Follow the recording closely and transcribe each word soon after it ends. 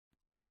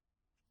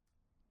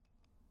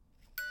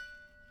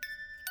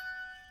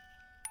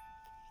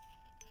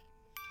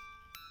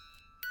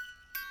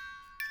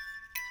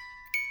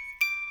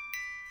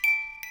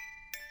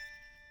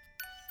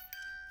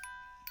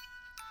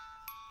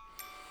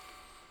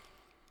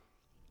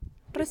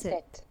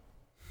Reset.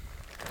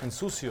 En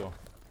sucio,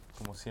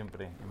 como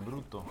siempre. En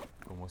bruto,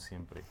 como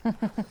siempre.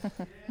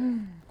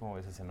 ¿Cómo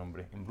ves ese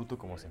nombre? En bruto,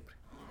 como siempre.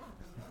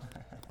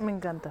 Me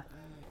encanta.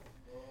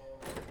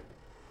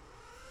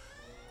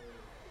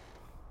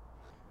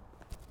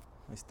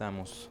 Ahí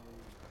estamos.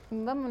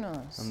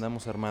 Vámonos.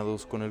 Andamos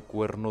armados con el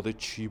cuerno de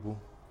chivo.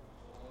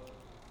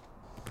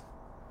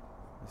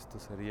 Esto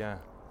sería...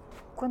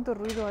 ¿Cuánto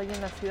ruido hay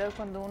en la ciudad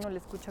cuando uno le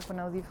escucha con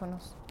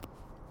audífonos?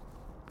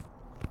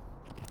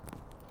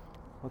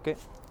 Ok.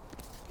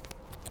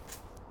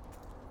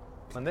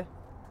 ¿Mande?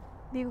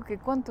 Digo que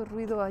cuánto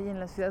ruido hay en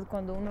la ciudad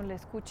cuando uno le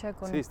escucha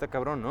con, Sí, está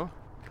cabrón, ¿no?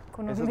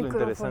 con un Eso es lo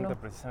micrófono. interesante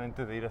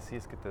precisamente de ir así,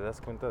 es que te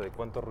das cuenta de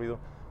cuánto ruido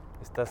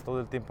estás todo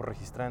el tiempo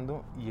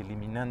registrando y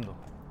eliminando.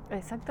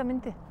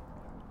 Exactamente.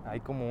 Hay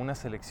como una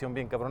selección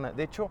bien cabrona.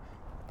 De hecho,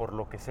 por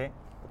lo que sé,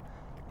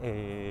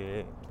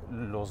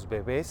 los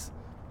bebés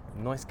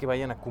no es que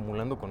vayan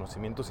acumulando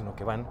conocimiento, sino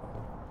que van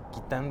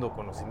quitando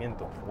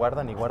conocimiento.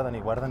 Guardan y guardan y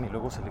guardan y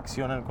luego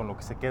seleccionan con lo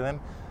que se quedan,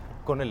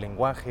 con el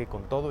lenguaje,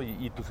 con todo,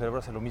 y tu cerebro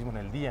hace lo mismo en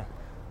el día.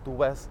 Tú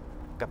vas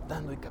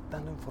captando y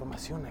captando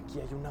información. Aquí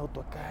hay un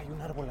auto, acá hay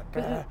un árbol,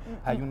 acá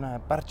hay una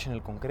parche en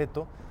el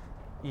concreto,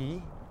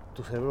 y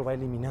tu cerebro va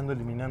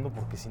eliminando,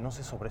 porque si no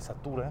se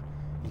sobresatura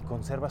y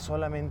conserva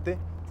solamente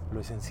lo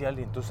esencial.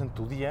 Y entonces en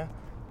tu día,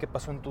 ¿qué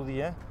pasó en tu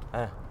día?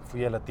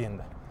 Fui a la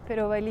tienda.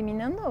 ¿Pero va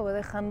eliminando o va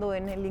dejando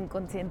en el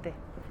inconsciente?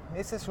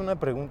 Esa es una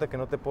pregunta que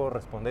no te puedo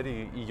responder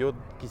y yo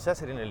quizás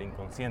sería en el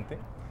inconsciente,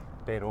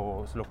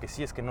 pero lo que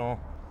sí es que no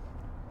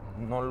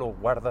lo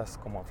guardas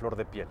como a flor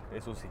de piel,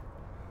 eso sí.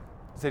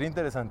 Sería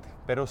interesante,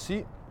 pero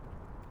sí,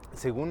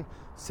 según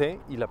sé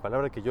y la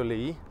palabra que yo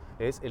leí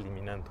es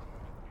eliminando.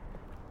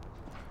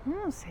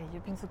 No sé,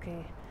 yo pienso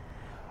que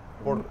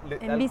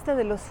en Al- vista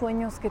de los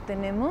sueños que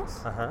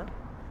tenemos, Ajá.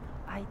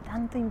 hay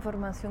tanta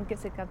información que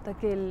se capta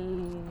que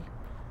el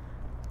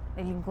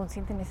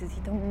inconsciente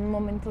necesita un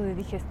momento de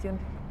digestión.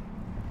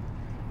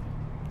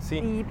 Sí.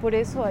 Y por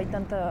eso hay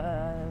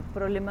tanta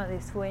problema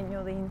de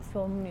sueño, de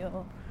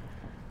insomnio,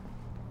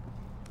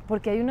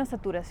 porque hay una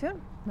saturación,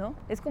 ¿no?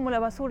 Es como la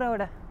basura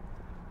ahora,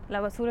 la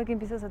basura que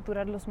empieza a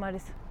saturar los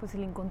mares, pues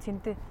el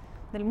inconsciente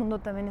del mundo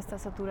también está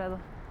saturado.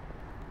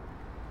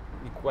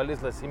 ¿Y cuál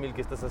es la símil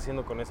que estás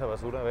haciendo con esa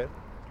basura? A ver.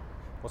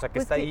 O sea, que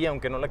Pues está que- ahí,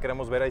 aunque no la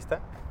queramos ver, ahí está.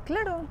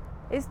 Claro,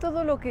 es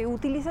todo lo que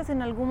utilizas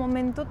en algún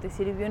momento, te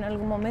sirvió en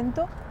algún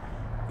momento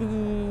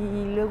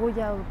y luego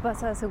ya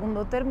pasa a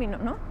segundo término,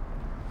 ¿no?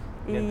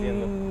 Ya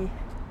entiendo.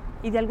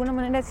 Y de alguna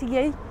manera sigue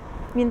ahí.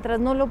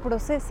 Mientras no lo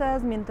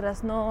procesas,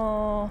 mientras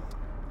no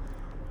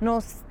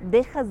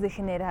dejas de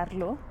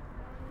generarlo,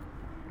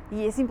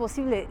 y es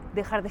imposible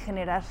dejar de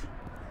generar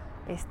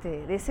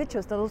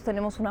desechos. Todos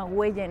tenemos una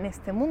huella en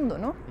este mundo,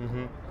 ¿no?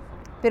 Ujú.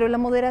 Pero la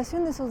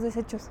moderación de esos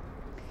desechos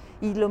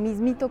y lo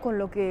mismito con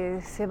lo que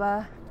se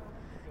va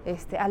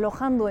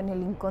alojando en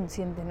el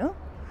inconsciente, ¿no?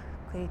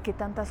 Que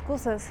tantas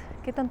cosas,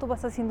 qué tanto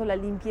vas haciendo la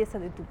limpieza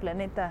de tu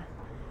planeta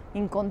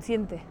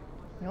inconsciente,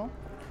 ¿no?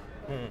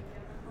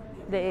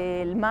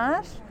 Del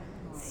mar,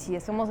 si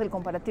hacemos el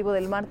comparativo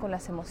del mar con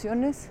las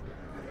emociones,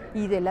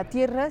 y de la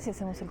tierra, si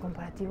hacemos el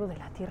comparativo de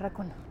la tierra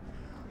con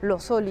lo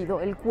sólido,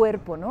 el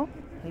cuerpo, ¿no?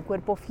 El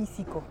cuerpo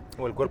físico.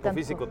 O el cuerpo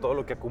físico, todo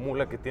lo que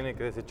acumula que tiene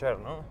que desechar,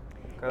 ¿no?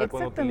 Cada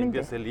cuando te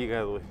limpias el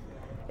hígado.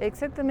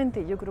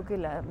 Exactamente, yo creo que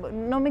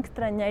no me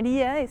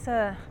extrañaría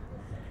esa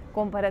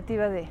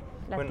comparativa de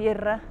la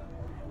Tierra,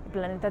 el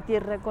planeta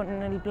Tierra con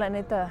el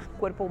planeta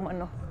cuerpo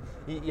humano.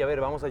 Y a ver,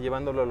 vamos a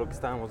llevándolo a lo que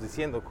estábamos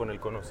diciendo, con el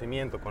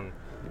conocimiento, con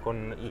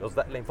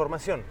la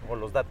información o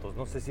los datos.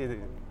 No sé si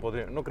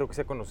no creo que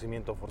sea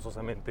conocimiento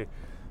forzosamente,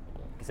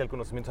 quizá el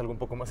conocimiento es algo un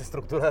poco más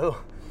estructurado,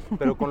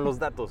 pero con los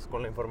datos,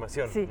 con la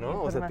información, Sí,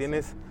 ¿no? O sea,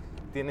 tienes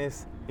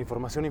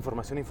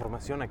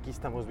información. Aquí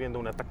estamos viendo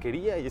una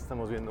taquería, ahí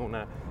estamos viendo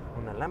una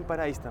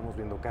lámpara, ahí estamos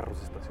viendo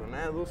carros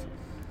estacionados.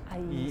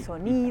 Hay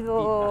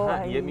sonido,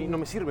 y a mí no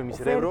me sirve, mi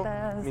cerebro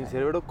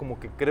como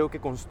que creo que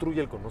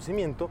construye el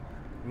conocimiento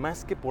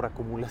más que por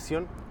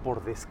acumulación,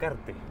 por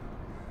descarte.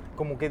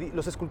 Como que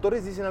los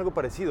escultores dicen algo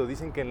parecido,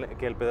 dicen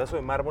que al pedazo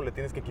de mármol le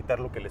tienes que quitar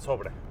lo que le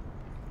sobra.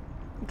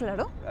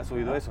 Claro. ¿Has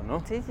oído eso,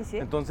 no? Sí.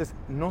 Entonces,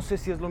 no sé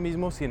si es lo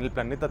mismo, si en el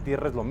planeta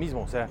Tierra es lo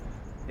mismo, o sea,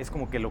 es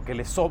como que lo que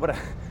le sobra,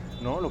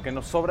 ¿no? Lo que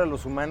nos sobra a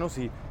los humanos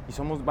y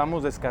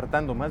vamos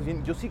descartando. Más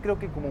bien, yo sí creo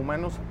que como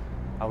humanos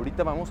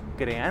ahorita vamos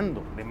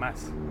creando de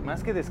más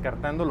que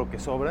descartando lo que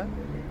sobra,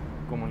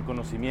 como el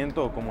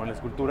conocimiento o como la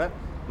escultura,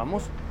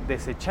 vamos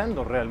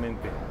desechando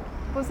realmente.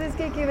 Pues es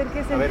que hay que ver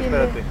qué se entiende. entiende. A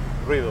ver,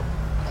 espérate, ruido.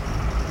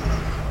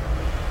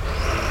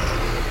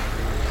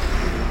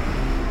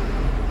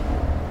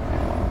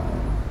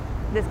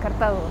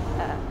 Descartado.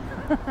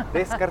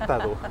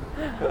 Descartado.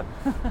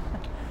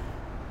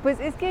 Pues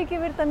es que hay que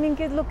ver también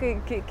qué es lo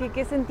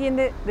que se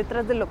entiende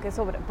detrás de lo que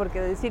sobra, porque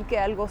decir que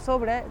algo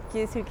sobra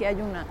quiere decir que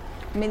hay una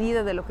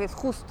medida de lo que es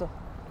justo.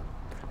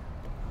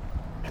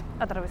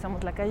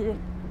 Atravesamos la calle.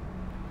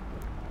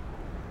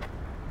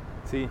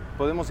 Sí,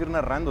 podemos ir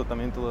narrando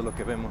también todo lo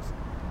que vemos.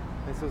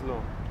 Eso es lo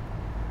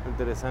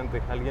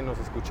interesante. Alguien nos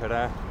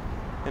escuchará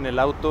en el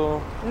auto,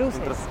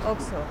 Luces,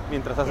 Oxxo,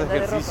 mientras haces tienda de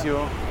ropa, ejercicio.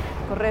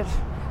 correr.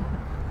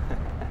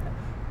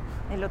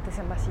 Elotes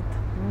en vasito.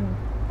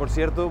 Por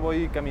cierto,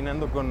 voy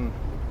caminando con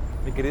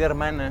mi querida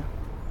hermana,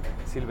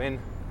 Silven,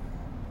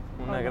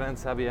 una Hola. gran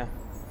sabia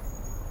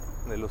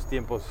de los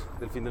tiempos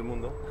del fin del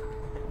mundo.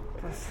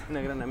 Pues,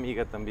 Una gran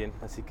amiga también,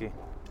 así que...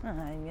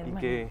 ay, mi Y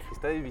hermana. que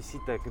está de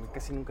visita, que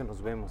casi nunca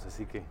nos vemos,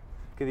 así que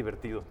qué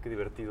divertido, qué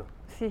divertido.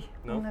 Sí,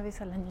 ¿No? una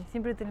vez al año.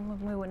 Siempre tenemos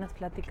muy buenas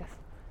pláticas.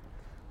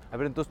 A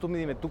ver, entonces tú me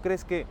dime, ¿tú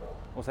crees que,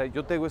 o sea,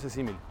 yo te digo ese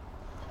símil,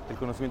 el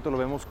conocimiento lo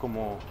vemos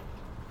como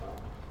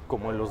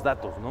en los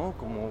datos, ¿no?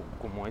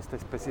 Como esta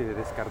especie de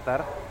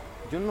descartar.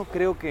 Yo no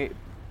creo que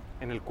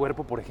en el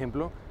cuerpo, por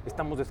ejemplo,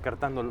 estamos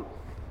descartando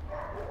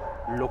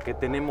lo que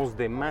tenemos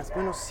de más.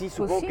 Bueno, sí, Pues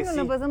supongo sí, que nos sí.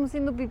 la pasamos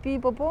haciendo pipí y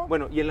popó.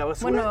 Bueno, ¿y en la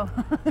basura?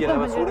 Bueno, ¿Y en la la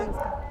basura?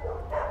 mayoría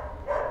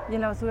 ¿Y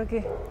en la basura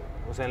qué?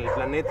 O sea, en el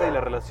planeta y la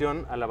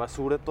relación a la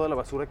basura, toda la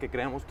basura que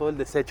creamos, todo el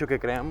desecho que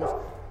creamos.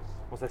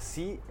 O sea,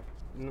 sí,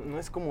 no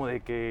es como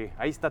de que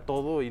ahí está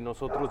todo y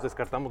nosotros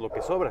descartamos lo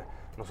que sobra.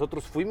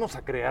 Nosotros fuimos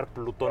a crear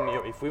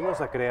plutonio y fuimos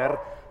a crear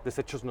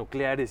desechos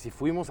nucleares y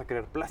fuimos a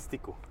crear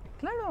plástico.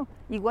 Claro,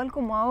 igual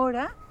como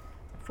ahora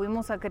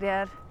fuimos a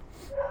crear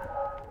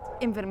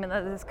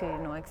enfermedades que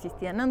no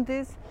existían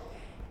antes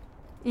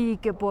y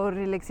que por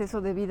el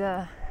exceso de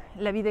vida,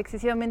 la vida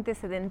excesivamente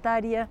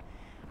sedentaria,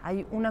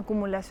 hay una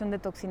acumulación de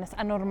toxinas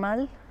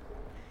anormal.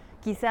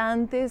 Quizá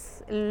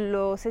antes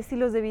los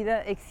estilos de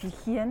vida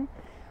exigían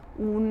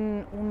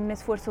un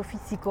esfuerzo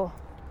físico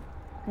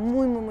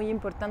muy, muy, muy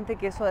importante,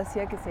 que eso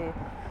hacía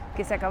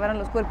que se acabaran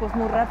los cuerpos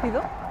muy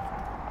rápido.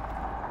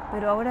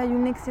 Pero ahora hay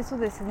un exceso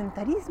de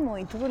sedentarismo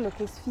y todo lo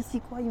que es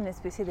físico hay una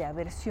especie de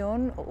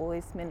aversión o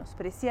es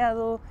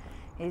menospreciado.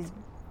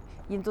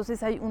 Y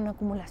entonces hay una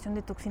acumulación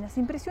de toxinas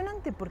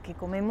impresionante porque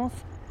comemos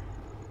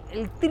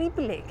el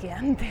triple que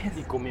antes.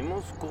 Y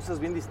comemos cosas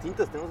bien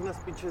distintas, tenemos unas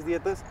pinches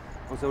dietas.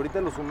 O sea,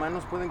 ahorita los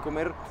humanos pueden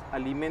comer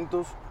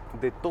alimentos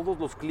de todos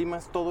los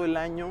climas, todo el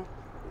año,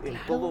 en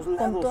todos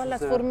lados. Con todas o las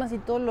sea, formas y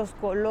todos los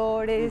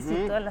colores y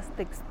Ujú. todas las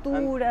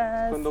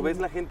texturas. Cuando y- ves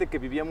la gente que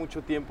vivía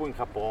mucho tiempo en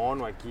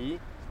Japón o aquí,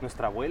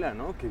 nuestra abuela,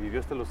 ¿no? Que vivió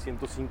hasta los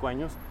 105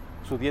 años,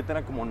 su dieta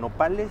era como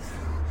nopales,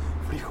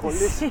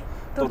 frijoles, Sí,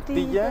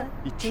 tortilla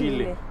y chile.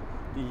 chile.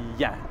 Y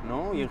ya,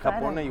 ¿no? Y en Para.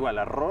 Japón igual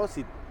arroz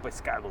y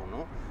pescado, ¿no?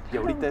 Y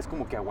Claro. ahorita es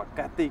como que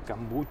aguacate y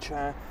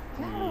kombucha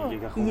Claro. y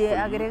Y ajonjolí.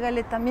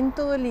 agrégale también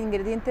todo el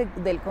ingrediente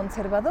del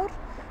conservador,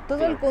 todo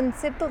Claro. el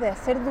concepto de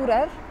hacer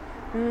durar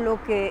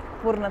lo que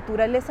por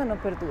naturaleza no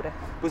perdura.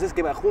 Pues es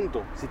que va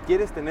junto. Si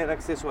quieres tener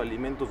acceso a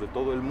alimentos de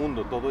todo el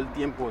mundo, todo el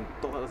tiempo, en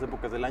todas las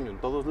épocas del año, en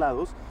todos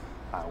lados,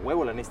 a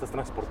huevo la necesitas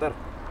transportar.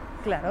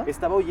 Claro.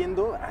 Estaba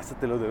oyendo, eso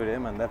te lo debería de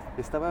mandar.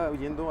 Estaba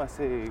oyendo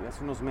hace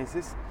unos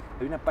meses,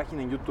 hay una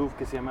página en YouTube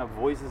que se llama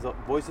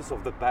Voices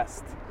of the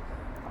Past.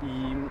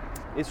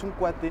 Y es un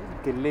cuate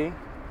que lee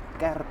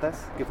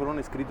cartas que fueron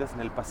escritas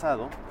en el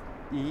pasado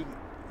y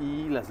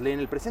las lee en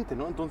el presente,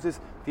 ¿no? Entonces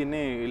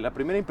tiene la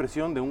primera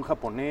impresión de un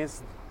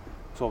japonés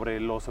sobre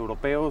los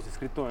europeos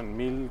escrito en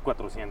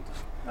 1400.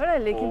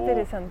 Órale, qué O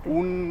interesante.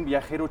 un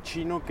viajero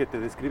chino que te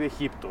describe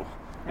Egipto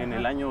en Ajá.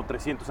 el año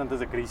 300 antes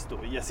de Cristo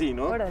y así,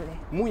 ¿no? Órale.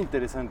 Muy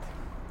interesante.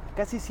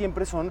 Casi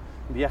siempre son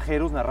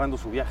viajeros narrando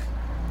su viaje.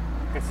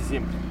 Casi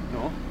siempre,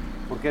 ¿no?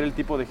 Porque era el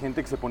tipo de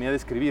gente que se ponía a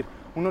describir.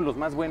 Uno de los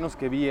más buenos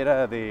que vi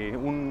era de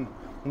un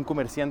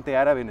comerciante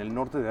árabe en el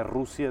norte de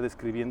Rusia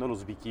describiendo a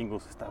los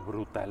vikingos. Está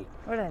brutal.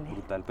 Órale.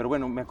 Brutal. Pero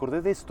bueno, me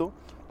acordé de esto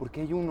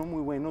porque hay uno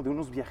muy bueno de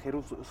unos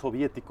viajeros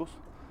soviéticos,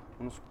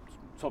 unos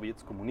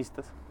soviets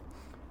comunistas,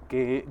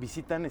 que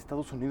visitan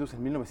Estados Unidos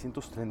en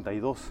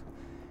 1932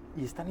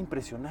 y están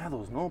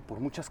impresionados, ¿no? Por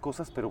muchas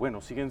cosas, pero bueno,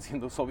 siguen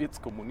siendo soviets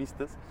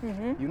comunistas.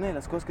 Ujú. Y una de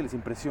las cosas que les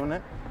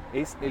impresiona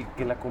es el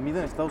que la comida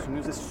en Estados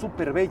Unidos es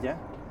súper bella,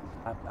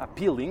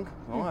 appealing,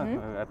 ¿no?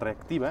 Ujú.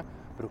 Atractiva,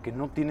 pero que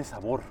no tiene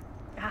sabor.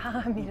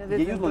 Ah, mira, Y desde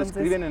ellos lo entonces-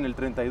 describen en el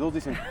 32,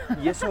 dicen,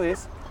 y eso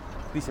es,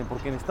 dicen,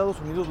 porque en Estados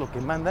Unidos lo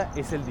que manda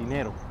es el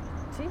dinero.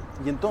 Sí,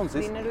 Y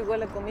entonces, dinero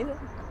igual a comida.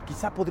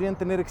 quizá podrían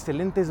tener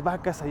excelentes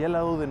vacas allá al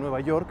lado de Nueva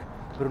York,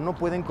 pero no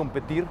pueden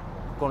competir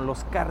con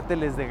los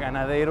cárteles de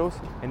ganaderos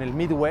en el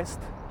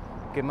Midwest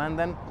que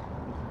mandan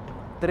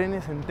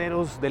trenes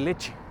enteros de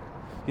leche.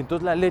 Y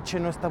entonces la leche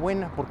no está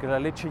buena porque la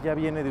leche ya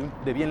viene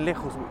de bien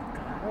lejos, güey.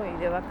 Claro, y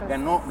de vacas.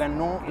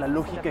 Ganó la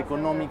lógica pasan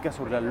económica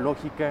sobre la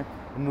lógica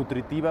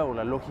nutritiva o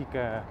la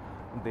lógica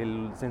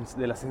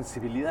de la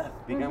sensibilidad,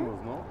 digamos,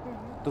 ¿no?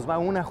 Entonces va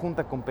una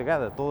junta con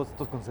pegada, todos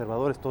estos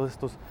conservadores, todos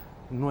estos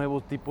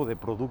nuevos tipos de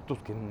productos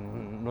que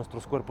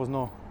nuestros cuerpos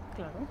no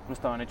Claro,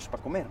 estaban hechos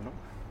para comer, ¿no?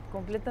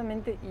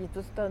 completamente. Y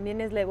entonces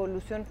también es la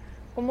evolución.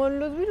 Como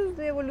los virus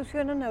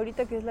evolucionan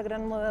ahorita, que es la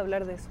gran moda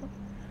hablar de eso,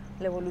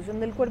 la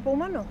evolución del cuerpo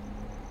humano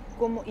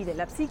y de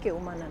la psique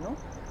humana, ¿no?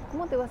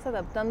 ¿Cómo te vas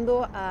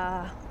adaptando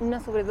a una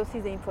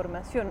sobredosis de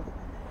información?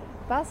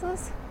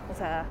 Pasas,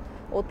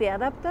 o te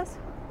adaptas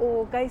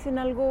o caes en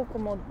algo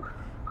como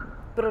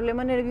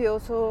problema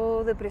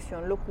nervioso,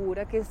 depresión,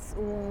 locura, que es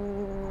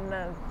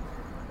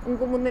un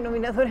común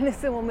denominador en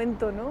este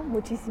momento, ¿no?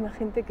 Muchísima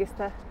gente que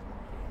está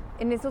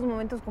en estos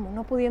momentos como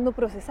no pudiendo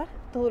procesar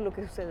todo lo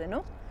que sucede,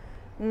 ¿no?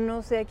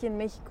 No sé aquí en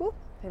México,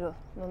 pero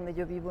donde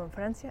yo vivo en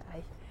Francia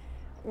hay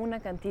una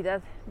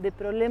cantidad de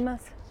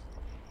problemas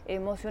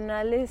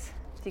emocionales,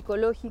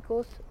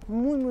 psicológicos,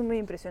 muy, muy, muy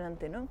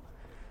impresionante, ¿no?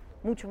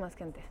 Mucho más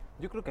que antes.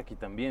 Yo creo que aquí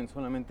también,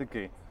 solamente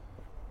que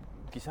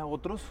quizá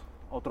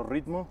otro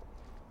ritmo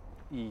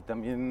y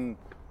también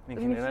en En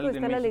general México está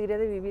en la México, alegría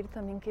de vivir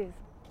también que es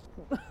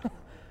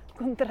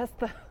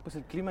contrasta. pues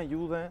el clima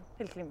ayuda,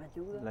 El clima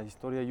ayuda. la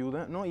historia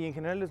ayuda, ¿no? Y en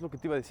general es lo que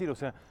te iba a decir, o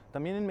sea,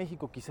 también en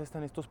México quizá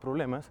están estos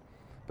problemas,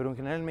 pero en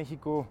general en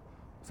México,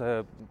 o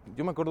sea,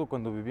 yo me acuerdo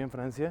cuando viví en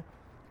Francia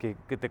que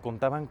te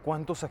contaban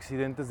cuántos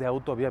accidentes de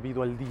auto había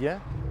habido al día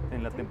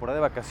en la temporada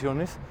de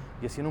vacaciones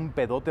y hacían un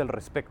pedote al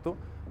respecto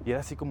y era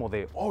así como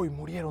de, hoy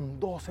murieron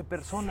 12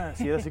 personas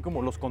y era así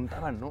como los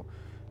contaban, ¿no?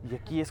 Y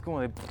aquí es como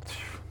de,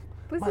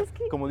 Pues es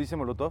que como dice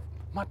Molotov,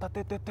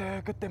 mátate,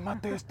 tete, que te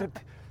mates,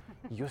 tete.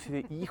 Y yo así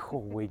de, hijo,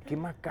 güey, qué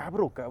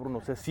macabro, cabrón.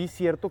 O sea, sí es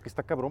cierto que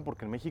está cabrón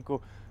porque en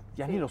México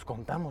ya Sí. ni los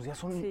contamos, ya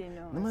son, Sí,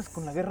 no, nada más es-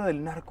 con la guerra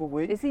del narco,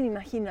 güey. es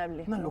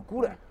inimaginable. Una ¿no?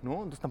 locura, ¿no?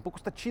 Entonces tampoco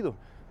está chido.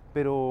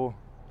 Pero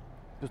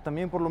pues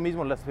también por lo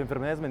mismo, las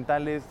enfermedades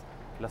mentales,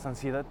 las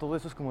ansiedad, todo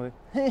eso es como de,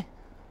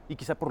 y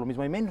quizá por lo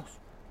mismo hay menos.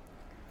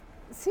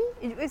 Sí,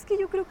 es que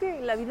yo creo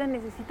que la vida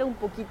necesita un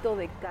poquito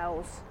de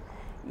caos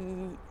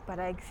y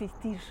para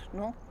existir,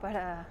 ¿no?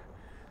 Para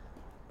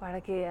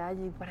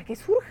que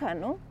surja,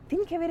 ¿no?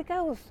 Tiene que haber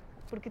caos,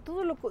 porque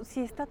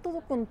si está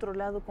todo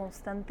controlado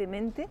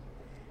constantemente,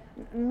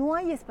 no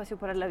hay espacio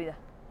para la vida.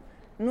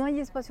 No hay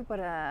espacio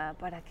para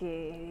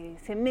que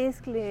se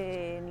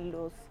mezclen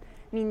los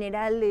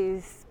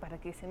minerales, para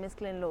que se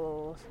mezclen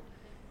los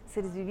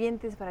seres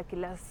vivientes, para que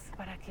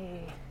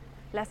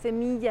las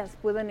semillas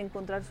puedan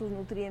encontrar sus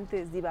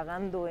nutrientes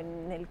divagando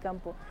en el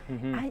campo.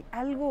 Ujú. Hay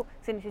algo,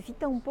 se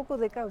necesita un poco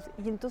de caos.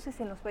 Y entonces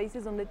en los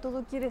países donde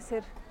todo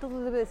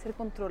debe de ser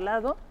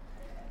controlado,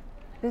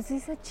 pues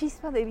esa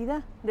chispa de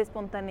vida, de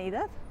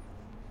espontaneidad,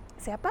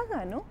 se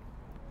apaga, ¿no?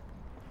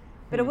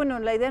 Pero bueno,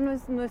 la idea no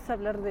es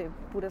hablar de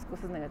puras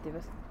cosas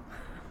negativas.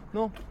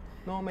 No,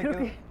 me Creo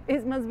quedo. que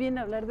es más bien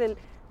hablar del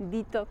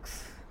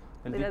detox,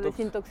 El de la detox.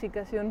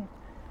 desintoxicación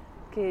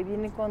que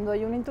viene cuando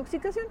hay una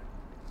intoxicación,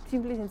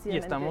 simple y Y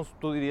sencillamente.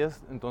 tú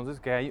dirías entonces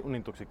que hay una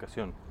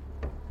intoxicación,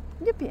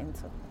 Yo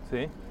pienso,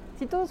 ¿sí?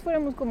 si todos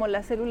fuéramos como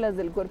las células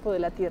del cuerpo de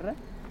la Tierra,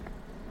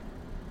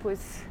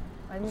 pues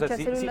hay O muchas sea,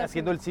 sí, células.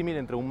 haciendo el símil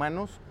entre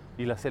humanos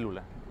y la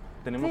célula.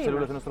 Tenemos Sí,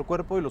 células bueno. en nuestro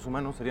cuerpo y los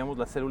humanos seríamos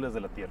las células de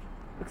la Tierra.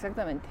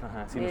 Exactamente.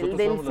 Ajá, si El nosotros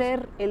del fuéramos las-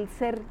 ser, el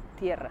ser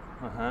Tierra.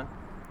 Ajá.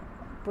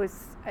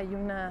 Pues hay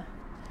una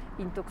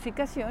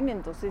intoxicación y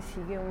entonces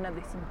sigue una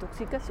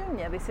desintoxicación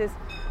y a veces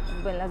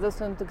en las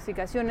dos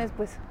intoxicaciones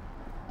pues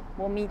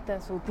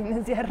vomitas o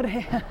tienes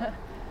diarrea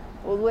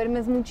o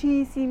duermes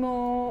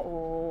muchísimo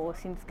o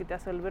sientes que te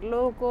vas a volver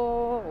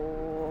loco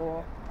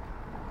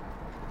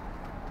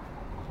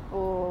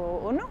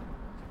o no,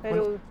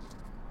 pero Bueno.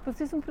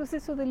 pues es un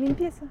proceso de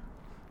limpieza.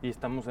 Y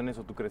estamos en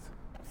eso, ¿tú crees?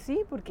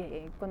 Sí,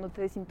 porque cuando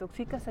te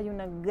desintoxicas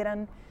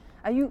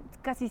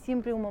casi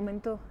siempre un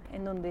momento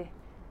en donde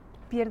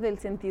pierde el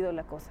sentido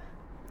la cosa.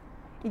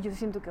 Y yo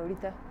siento que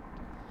ahorita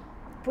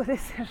puede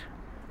ser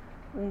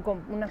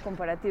una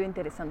comparativa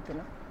interesante,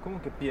 ¿no?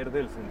 ¿Cómo que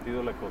pierde el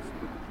sentido la cosa?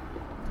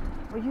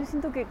 Pues yo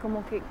siento que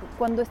como que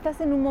cuando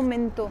estás en un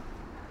momento,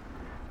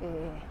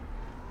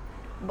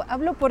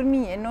 hablo por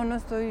mí,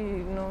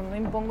 no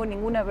impongo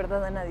ninguna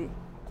verdad a nadie,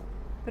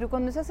 pero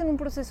cuando estás en un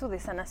proceso de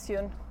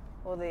sanación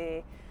o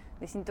de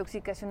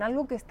desintoxicación,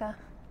 algo que está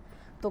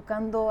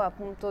tocando a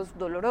puntos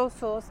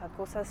dolorosos, a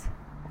cosas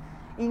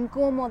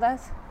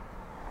incómodas,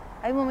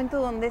 hay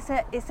momentos donde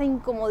esa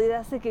incomodidad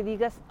hace que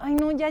digas, ay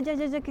no, ya,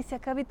 que se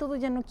acabe todo,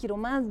 ya no quiero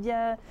más,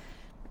 ya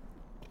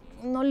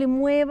no le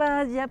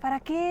muevas, ya, ¿para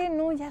qué?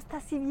 No, ya está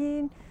así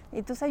bien. Y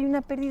entonces hay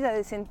una pérdida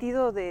de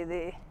sentido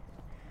de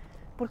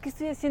 ¿por qué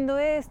estoy haciendo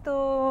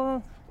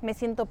esto? Me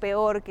siento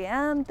peor que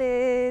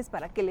antes,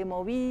 ¿para qué le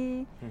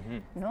moví?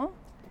 Ujú. ¿No?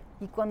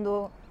 Y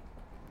cuando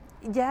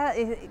ya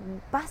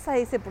pasa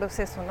ese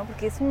proceso, ¿no?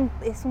 Porque es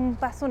un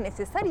paso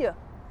necesario,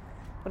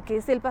 porque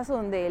es el paso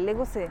donde el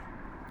ego se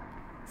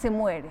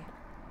muere,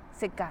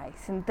 se cae,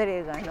 se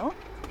entrega, ¿no?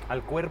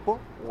 ¿Al cuerpo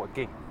o a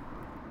qué?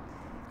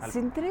 Se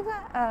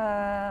entrega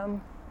a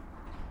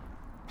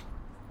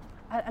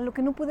lo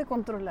que no puede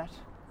controlar,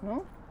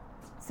 ¿no?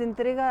 Se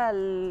entrega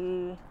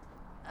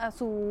a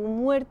su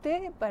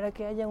muerte para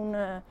que haya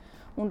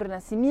un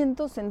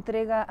renacimiento, se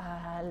entrega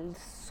al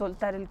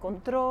soltar el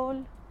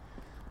control,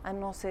 a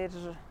no ser,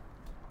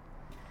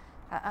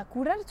 a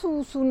curar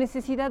su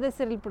necesidad de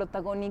ser el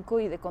protagónico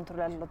y de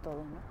controlarlo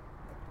todo,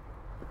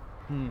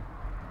 ¿no? Mm.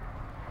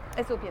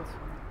 Eso pienso.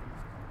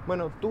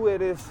 Bueno, tú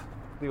eres,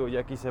 digo,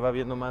 ya aquí se va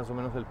viendo más o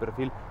menos el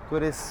perfil. Tú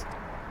eres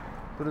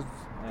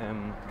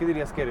 ¿qué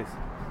dirías que eres?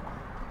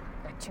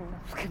 Ay,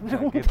 chingados, qué ¿Qué-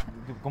 pregunta.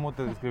 ¿Cómo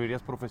te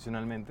describirías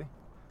profesionalmente?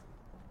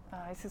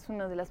 Esa es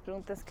una de las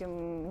preguntas que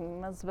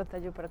más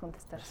batallo para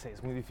contestar. No sé,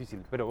 es muy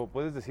difícil, pero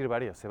puedes decir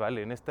varias, se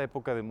vale. En esta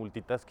época de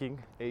multitasking,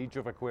 Age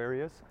of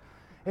Aquarius.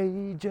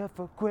 Age of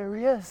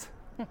Aquarius.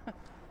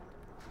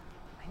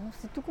 No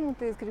sé, ¿tú cómo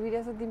te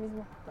describirías a ti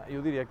mismo?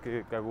 Yo diría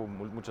que hago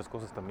muchas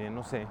cosas también,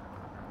 no sé.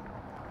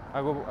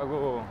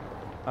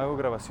 Hago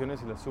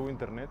grabaciones y las subo a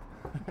internet.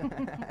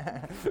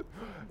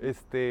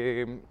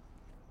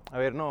 A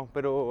ver, no,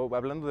 pero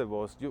hablando de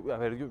vos,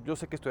 yo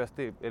sé que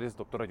eres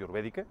doctora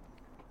ayurvédica.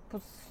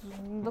 Pues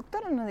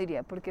doctora no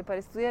diría, porque para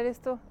estudiar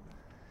esto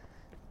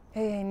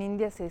en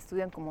India se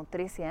estudian como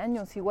 13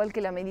 años, igual que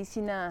la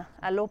medicina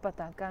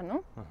alópata acá,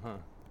 ¿no? Ajá.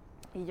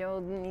 Y yo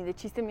ni de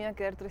chiste me iba a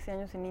quedar 13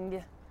 años en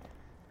India.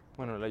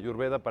 Bueno, la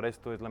ayurveda para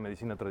esto es la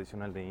medicina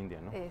tradicional de India,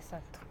 ¿no?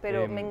 Exacto,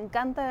 pero me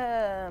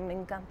encanta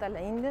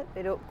la India,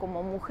 pero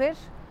como mujer,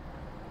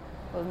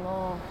 pues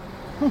no,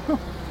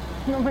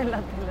 no me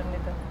late, la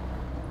neta.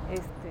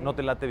 ¿No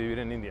te late vivir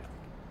en India?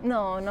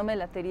 No, no me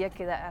latería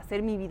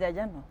hacer mi vida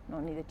allá,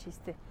 no, ni de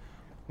chiste.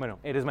 Bueno,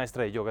 eres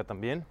maestra de yoga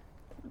también.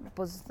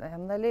 Pues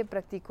ándale,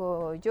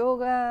 practico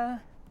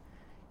yoga,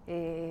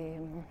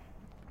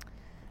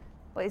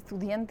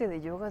 estudiante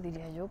de yoga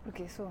diría yo,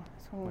 porque eso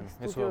es un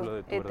estudio eso habla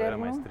de tu verdadera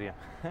maestría.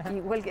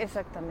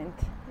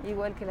 Exactamente,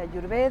 igual que la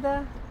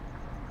ayurveda,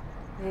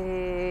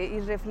 y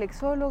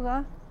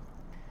reflexóloga.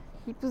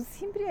 Y pues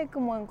siempre hay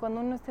como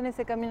cuando uno está en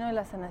ese camino de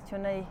la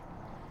sanación hay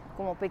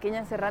como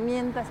pequeñas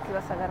herramientas que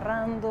vas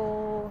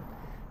agarrando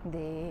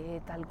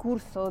de tal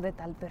curso, de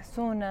tal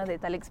persona, de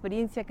tal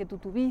experiencia que tú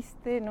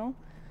tuviste, ¿no?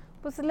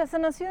 Pues es la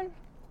sanación.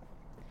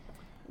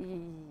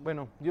 Y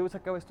bueno, yo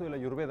sacaba esto de la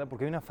ayurveda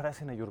porque hay una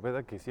frase en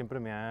ayurveda que siempre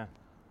me ha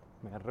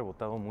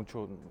rebotado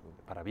mucho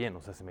para bien,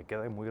 o sea, se me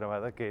queda muy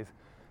grabada, que es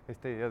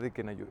esta idea de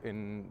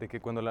que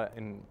cuando la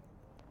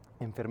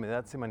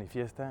enfermedad se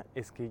manifiesta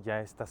es que ya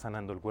está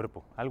sanando el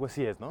cuerpo. Algo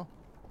así es, ¿no?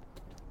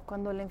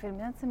 Cuando la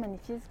enfermedad se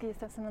manifiesta es que ya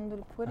está sanando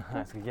el cuerpo.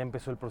 Ajá, es que ya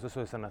empezó el proceso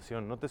de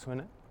sanación, ¿no te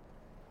suena?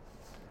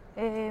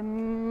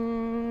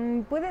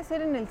 Puede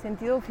ser en el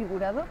sentido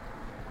figurado.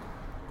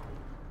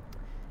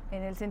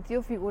 En el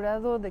sentido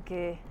figurado de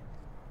que,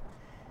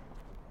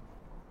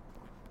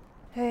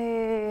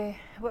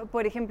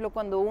 por ejemplo,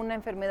 cuando una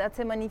enfermedad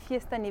se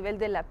manifiesta a nivel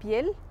de la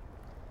piel,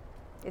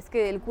 es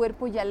que el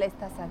cuerpo ya la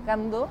está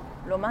sacando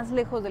lo más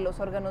lejos de los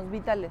órganos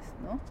vitales,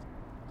 ¿no?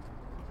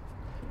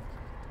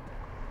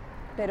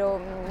 Pero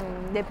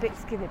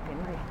es que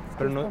depende.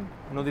 Pero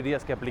no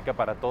dirías que aplica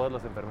para todas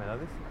las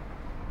enfermedades.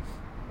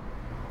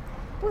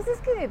 Pues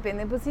es que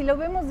depende, pues si lo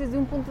vemos desde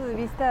un punto de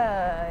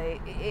vista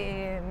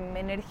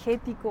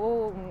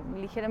energético,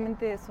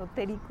 ligeramente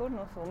esotérico,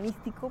 ¿no? O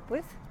místico,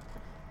 pues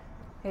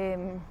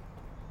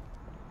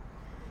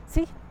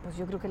sí, pues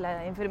yo creo que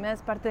la enfermedad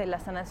es parte de la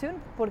sanación,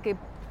 porque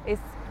es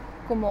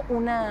como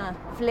una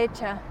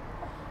flecha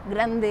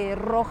grande,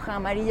 roja,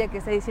 amarilla, que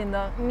está diciendo,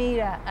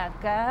 mira,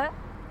 acá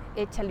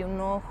échale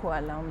un ojo a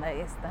la onda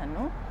esta,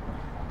 ¿no?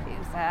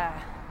 O sea,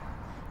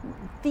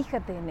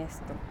 fíjate en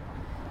esto.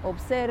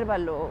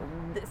 Obsérvalo,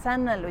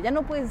 sánalo. Ya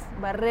no puedes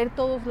barrer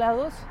todos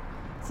lados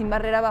sin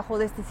barrer abajo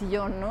de este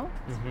sillón, ¿no?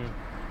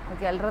 Uh-huh.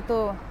 Porque al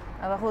rato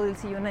abajo del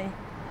sillón hay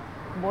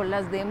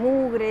bolas de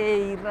mugre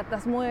y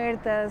ratas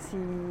muertas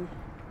y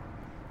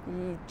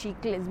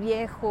chicles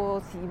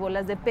viejos y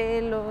bolas de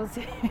pelos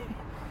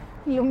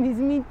y lo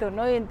mismito,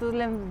 ¿no? Y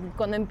entonces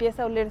cuando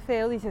empieza a oler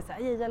feo dices,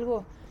 ay, hay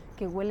algo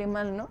que huele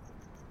mal, ¿no?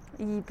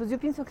 Y pues yo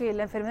pienso que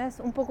la enfermedad es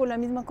un poco la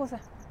misma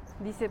cosa.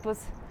 Dice, pues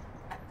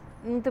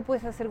no te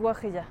puedes hacer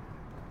guaje ya,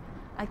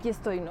 aquí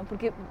estoy, ¿no?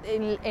 Porque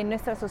en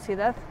nuestra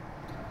sociedad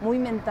muy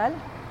mental,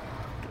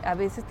 a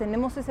veces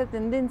tenemos esa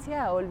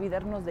tendencia a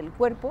olvidarnos del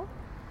cuerpo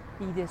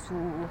y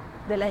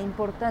de la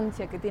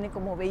importancia que tiene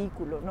como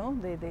vehículo, ¿no?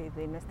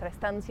 De nuestra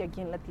estancia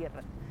aquí en la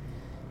Tierra.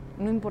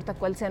 No importa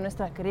cuál sea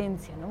nuestra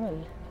creencia, ¿no?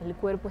 El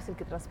cuerpo es el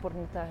que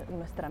transporta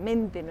nuestra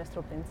mente,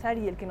 nuestro pensar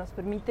y el que nos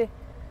permite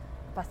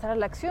pasar a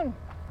la acción.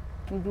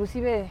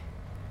 Inclusive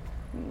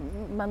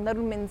mandar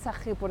un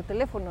mensaje por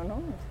teléfono, ¿no? O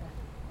sea,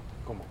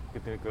 ¿cómo? ¿Qué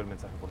tiene que ver el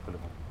mensaje por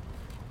teléfono?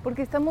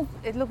 Porque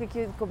es lo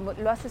que como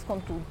lo haces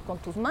con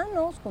tus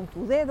manos, con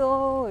tu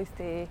dedo,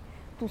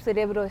 tu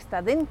cerebro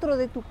está dentro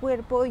de tu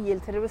cuerpo y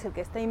el cerebro es el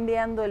que está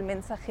enviando el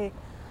mensaje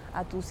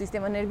a tu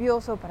sistema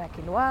nervioso para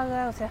que lo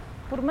haga. O sea,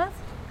 por más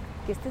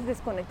que estés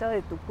desconectado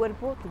de tu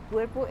cuerpo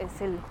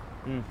es el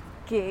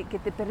que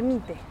te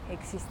permite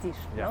existir,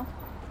 ya. ¿no?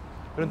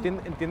 Pero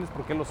entiendes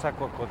por qué lo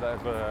saco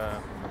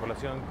a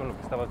colación con lo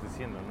que estabas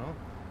diciendo,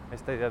 ¿no?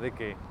 Esta idea de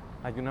que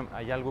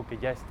hay algo que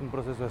ya es un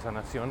proceso de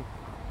sanación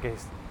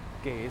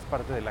que es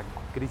parte de la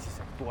crisis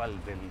actual,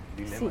 del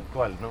dilema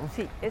actual, ¿no?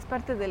 Sí, es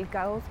parte del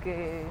caos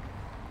que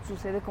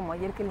sucede como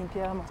ayer que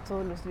limpiábamos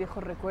todos los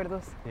viejos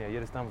recuerdos. Y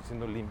ayer estábamos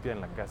haciendo limpia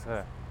en la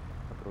casa,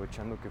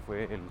 aprovechando que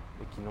fue el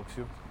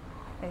equinoccio.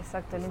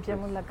 Exacto,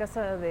 limpiamos la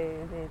casa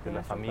de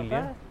la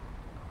familia. Papá.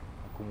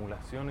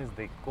 Acumulaciones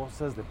de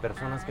cosas, de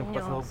personas que han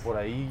pasado por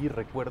ahí,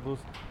 recuerdos,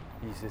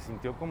 y se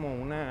sintió como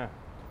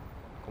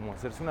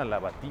hacerse una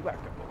lavativa,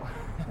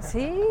 cabrón.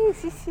 Sí,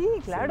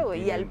 claro,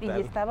 y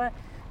estaba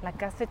la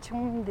casa hecha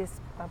un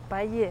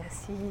despapalle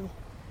así,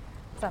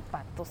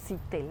 zapatos y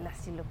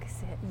telas y lo que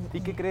sea. ¿Y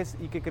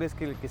qué crees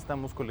que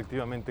estamos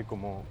colectivamente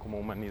como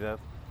humanidad,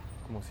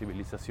 como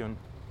civilización,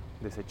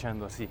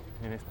 desechando así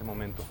en este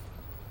momento?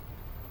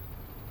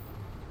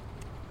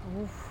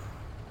 Uf.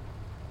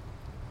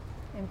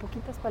 En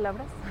poquitas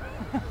palabras.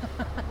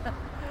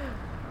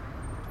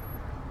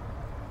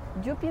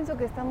 Yo pienso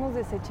que estamos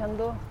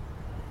desechando,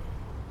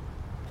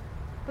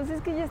 pues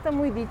es que ya está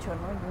muy dicho,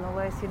 ¿no? No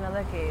voy a decir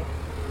nada que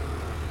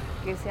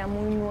sea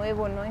muy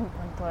nuevo, ¿no? En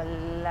cuanto a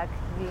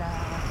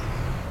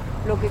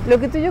lo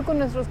que tú y yo con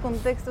nuestros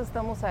contextos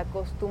estamos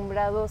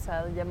acostumbrados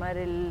a llamar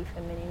el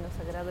femenino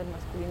sagrado, el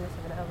masculino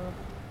sagrado.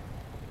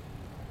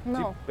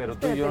 No, sí, pero espérate,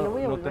 tú y yo lo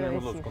voy a no volver a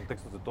tenemos los decir.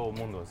 contextos de todo el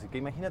mundo, así que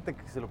imagínate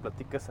que se lo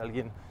platicas a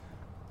alguien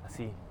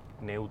así,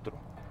 neutro,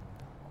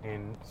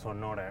 en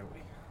Sonora,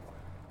 güey,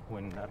 o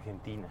en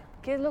Argentina.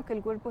 ¿Qué es lo que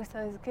el cuerpo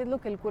qué es lo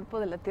que el cuerpo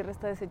de la Tierra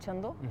está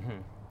desechando?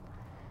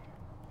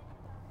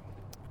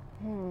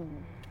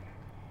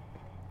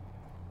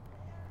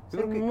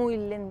 Soy muy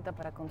lenta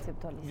para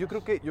conceptualizar. Yo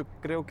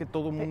creo que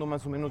todo el mundo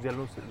más o menos ya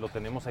lo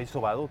tenemos ahí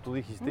sobado, tú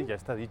dijiste, ya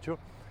está dicho,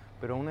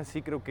 pero aún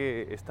así creo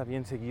que está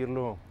bien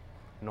seguirlo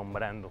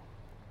nombrando.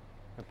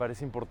 Me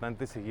parece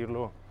importante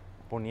seguirlo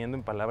poniendo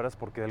en palabras,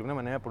 porque de alguna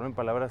manera poner en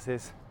palabras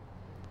es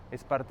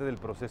parte del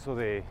proceso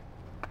de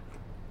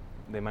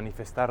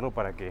manifestarlo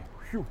para que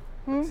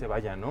se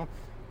vaya, ¿no?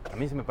 A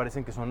mí se me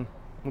parecen que son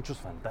muchos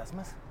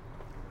fantasmas.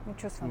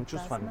 Muchos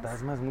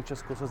fantasmas,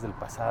 muchas cosas del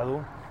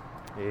pasado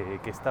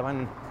que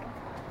estaban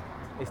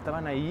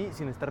ahí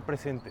sin estar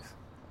presentes.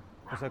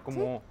 O sea,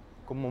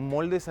 como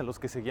moldes a los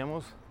que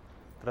seguíamos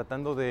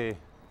tratando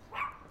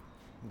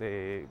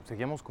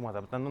seguíamos como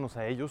adaptándonos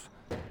a ellos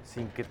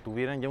sin que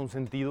tuvieran ya un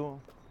sentido,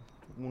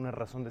 una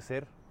razón de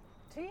ser.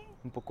 Sí.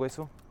 Un poco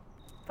eso.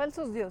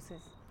 Falsos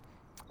dioses.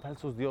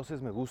 Falsos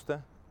dioses, me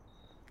gusta.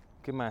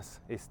 ¿Qué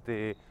más?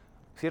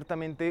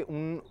 Ciertamente,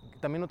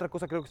 también otra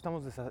cosa creo que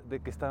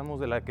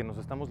de la que nos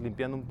estamos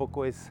limpiando un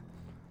poco es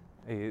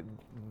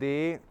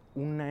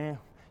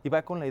y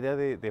va con la idea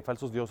de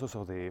falsos dioses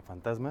o de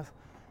fantasmas,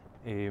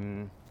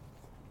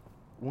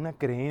 una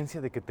creencia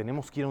de que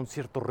tenemos que ir a un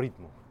cierto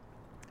ritmo.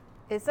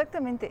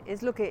 Exactamente,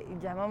 es lo que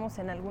llamamos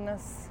en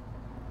algunas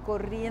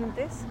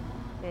corrientes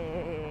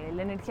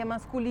la energía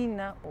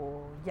masculina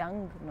o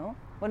yang, ¿no?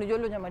 Bueno, yo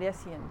lo llamaría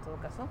así en todo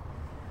caso.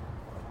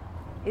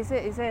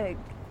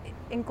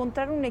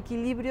 Encontrar un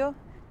equilibrio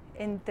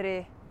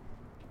entre,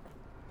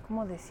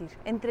 ¿cómo decir?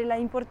 Entre la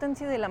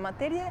importancia de la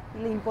materia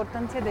y la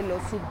importancia de lo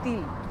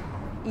sutil.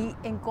 Y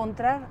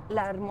encontrar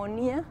la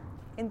armonía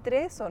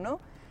entre eso, ¿no?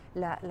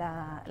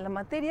 La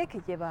materia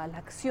que lleva a la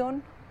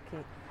acción, que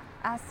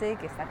hace,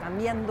 que está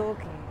cambiando,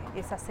 que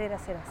es hacer.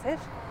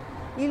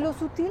 Y lo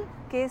sutil,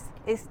 que es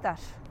estar,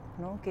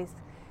 ¿no? Que es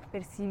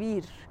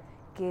percibir,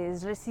 que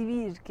es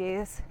recibir,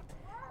 que es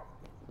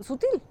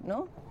sutil,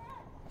 ¿no?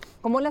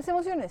 Como las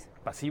emociones.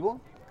 ¿Pasivo?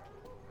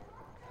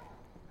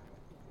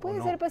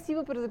 Puede ser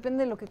pasivo, pero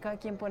depende de lo que cada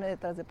quien pone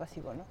detrás de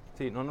pasivo, ¿no?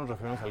 Sí, no nos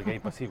referimos al gay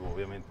pasivo,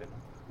 obviamente,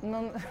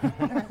 ¿no?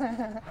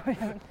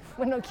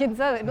 Bueno, quién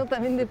sabe, ¿no?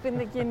 También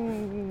depende qué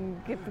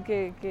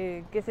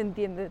se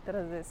entiende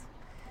detrás de eso.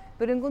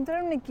 Pero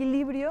encontrar un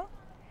equilibrio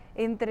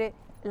entre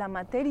la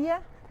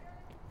materia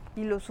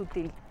y lo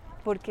sutil,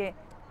 porque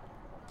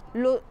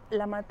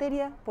la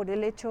materia, por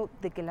el hecho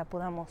de que la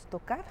podamos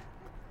tocar,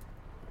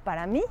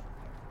 para mí,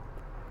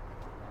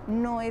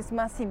 no es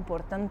más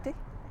importante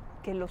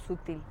que lo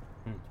sutil,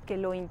 que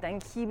lo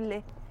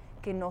intangible,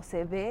 que no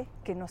se ve,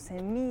 que no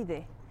se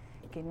mide,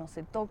 que no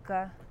se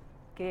toca,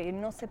 que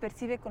no se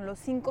percibe con los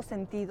 5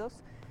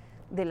 sentidos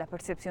de la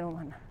percepción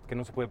humana. Que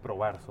no se puede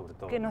probar, sobre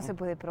todo. Que no se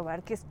puede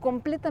probar, que es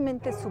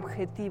completamente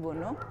subjetivo,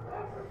 ¿no?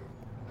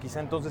 Quizá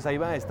entonces ahí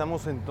va,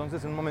 estamos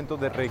entonces en un momento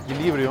de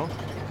reequilibrio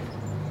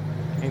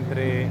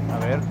entre, a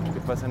ver,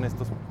 qué pasan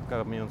estos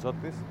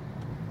camionzotes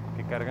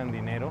que cargan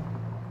dinero,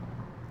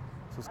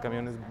 esos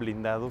camiones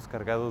blindados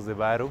cargados de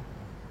varo.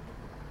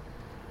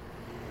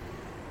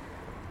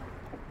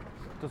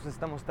 Entonces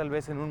estamos tal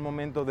vez en un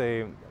momento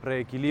de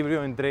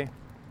reequilibrio entre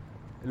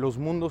los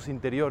mundos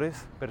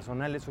interiores,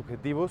 personales,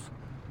 subjetivos,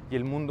 y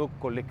el mundo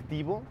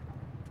colectivo.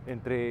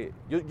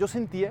 Yo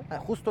sentía,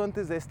 justo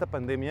antes de esta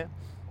pandemia,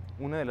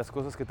 una de las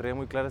cosas que traía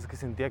muy claras es que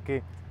sentía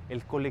que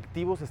el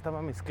colectivo se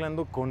estaba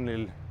mezclando con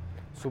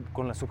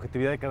la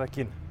subjetividad de cada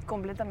quien.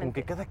 Completamente. Como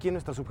que cada quien,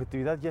 nuestra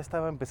subjetividad ya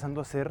estaba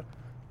empezando a ser,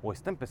 o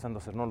está empezando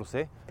a ser, no lo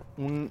sé,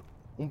 un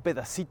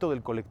pedacito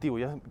del colectivo.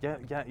 Sí.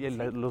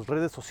 Las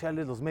redes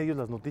sociales, los medios,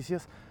 las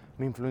noticias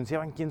me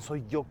influenciaban quién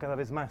soy yo cada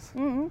vez más.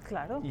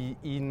 Claro.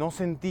 Y no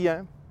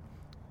sentía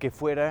que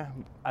fuera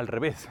al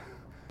revés.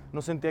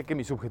 No sentía que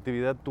mi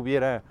subjetividad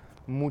tuviera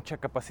mucha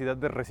capacidad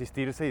de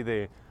resistirse y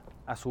de,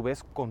 a su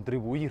vez,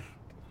 contribuir.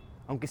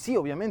 Aunque sí,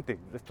 obviamente,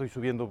 estoy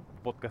subiendo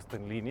podcast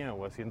en línea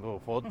o haciendo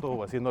foto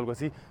o haciendo algo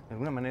así. De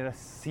alguna manera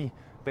sí,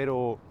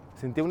 pero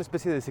sentía una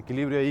especie de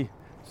desequilibrio ahí.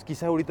 Entonces,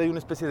 quizá ahorita hay una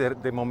especie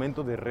de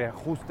momento de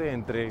reajuste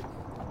entre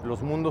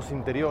los mundos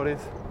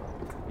interiores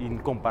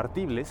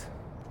incompartibles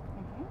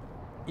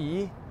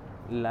y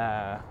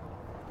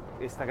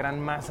esta gran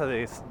masa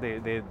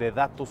de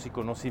datos y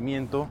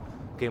conocimiento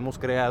que hemos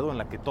creado en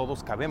la que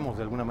todos cabemos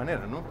de alguna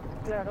manera, ¿no?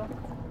 Claro.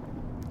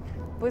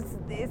 Pues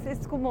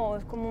es como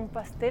un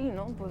pastel,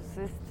 ¿no? Pues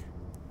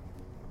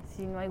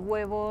Si no hay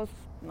huevos,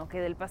 no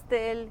queda el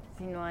pastel.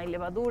 Si no hay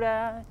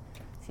levadura,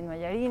 si no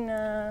hay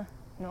harina,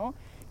 ¿no?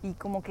 Y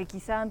como que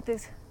quizá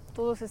antes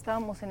todos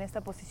estábamos en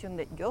esta posición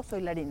de yo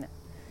soy la harina,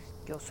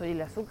 yo soy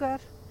el azúcar,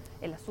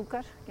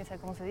 quién sabe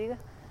cómo se diga,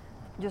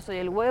 yo soy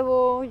el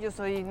huevo, yo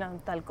soy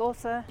tal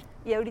cosa,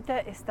 y ahorita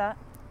está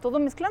todo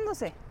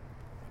mezclándose,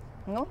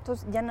 ¿no?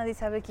 Entonces ya nadie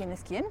sabe quién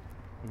es quién.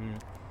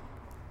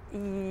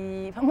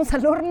 Y vamos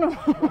al horno.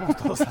 Vamos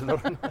todos al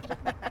horno.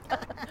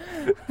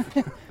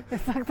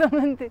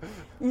 Exactamente.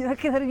 Y va a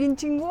quedar bien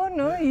chingón,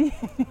 ¿no? Y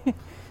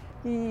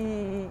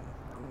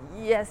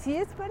así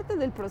es parte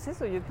del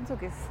proceso. Yo pienso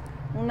que es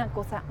una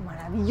cosa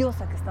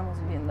maravillosa que estamos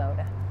viviendo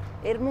ahora.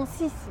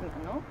 Hermosísima,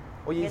 ¿no?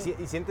 Oye,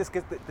 ¿y sientes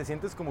que te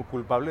sientes como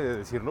culpable de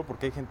decirlo?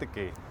 Porque hay gente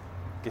que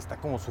está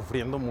como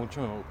sufriendo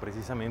mucho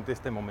precisamente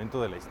este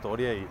momento de la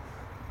historia y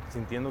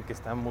sintiendo que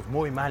estamos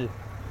muy mal.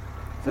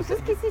 Pues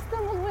es que sí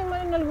estamos muy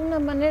mal en alguna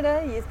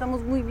manera y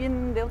estamos muy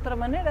bien de otra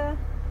manera.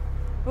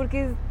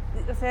 Porque,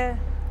 o sea,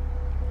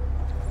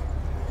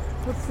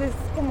 pues es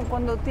como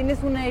cuando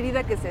tienes una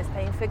herida que se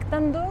está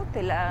infectando,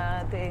 te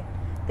la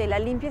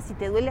limpias y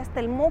te duele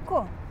hasta el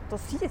moco.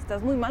 Entonces sí,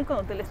 estás muy mal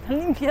cuando te la están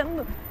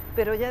limpiando,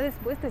 pero ya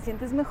después te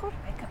sientes mejor.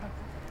 Ay, cabrón.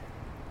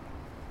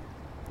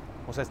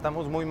 O sea,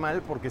 estamos muy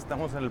mal porque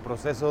estamos en el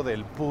proceso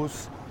del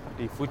pus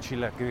y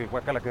fuchila, que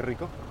guácala, qué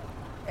rico.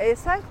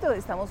 Exacto,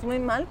 estamos muy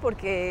mal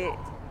porque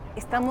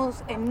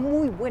estamos en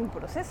muy buen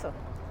proceso.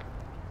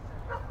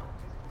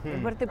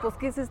 Aparte, pues,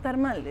 ¿qué es estar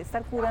mal?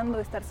 Estar curando,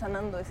 estar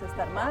sanando es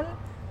estar mal.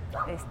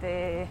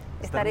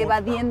 Estar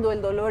evadiendo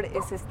el dolor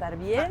es estar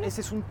bien.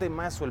 Ese es un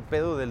temazo, el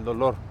pedo del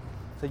dolor.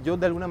 O sea, yo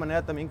de alguna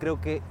manera también creo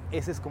que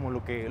ese es como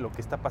lo que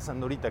está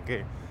pasando ahorita,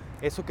 que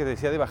eso que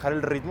decía de bajar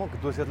el ritmo, que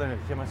tú decías la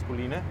energía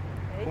masculina,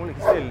 ¿cómo le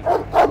dijiste?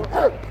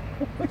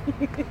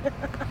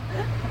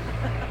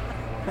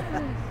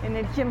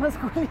 Energía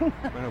masculina.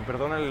 Bueno,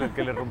 perdona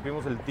que le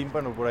rompimos el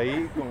tímpano por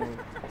ahí, como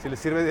si le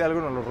sirve de algo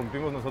nos lo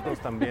rompimos nosotros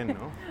también,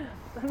 ¿no?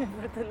 Están muy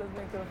fuertes los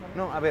micrófonos.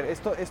 No, a ver,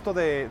 esto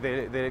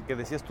de que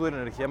decías tú de la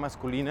energía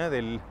masculina,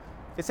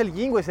 ¿es el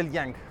yin o es el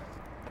yang?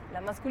 La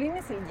masculina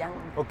es el yang.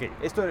 Ok,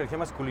 esto de la energía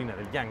masculina,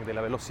 del yang, de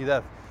la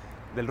velocidad,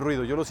 del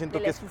ruido, yo lo siento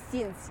que es...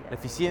 Eficiencia. La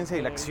eficiencia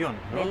y la acción,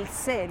 ¿no? Del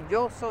ser,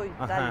 yo soy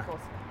tal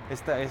cosa.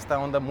 Esta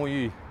onda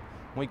muy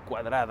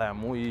cuadrada,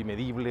 muy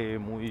medible,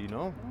 muy,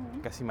 ¿no?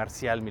 Casi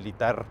marcial,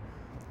 militar.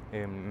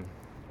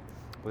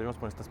 Podríamos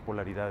poner estas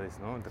polaridades,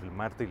 ¿no? Entre el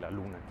Marte y la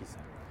Luna, quizá.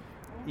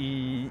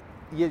 Y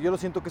yo lo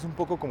siento que es un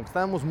poco como que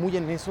estábamos muy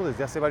en eso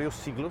desde hace varios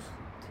siglos.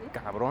 ¿Sí?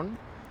 Cabrón.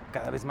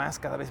 Cada vez más,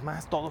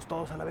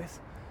 todos a la vez.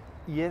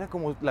 Y era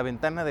como la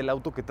ventana del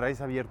auto que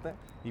traes abierta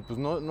y pues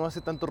no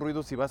hace tanto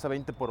ruido si vas a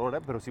 20 por hora,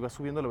 pero si vas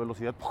subiendo la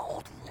velocidad...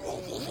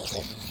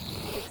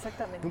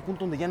 Exactamente. Un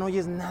punto donde ya no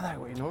oyes nada,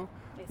 güey, ¿no?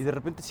 Y de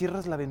repente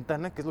cierras la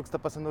ventana, que es lo que está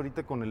pasando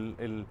ahorita con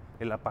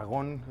el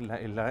apagón,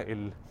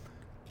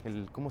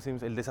 ¿cómo se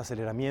llama? El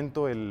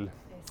desaceleramiento,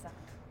 Exacto.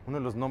 Uno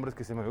de los nombres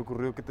que se me había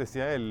ocurrido, ¿qué te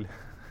decía? El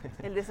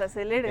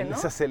desacelere, el ¿no?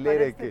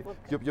 desacelere, que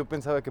yo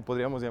pensaba que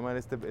podríamos llamar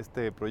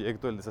este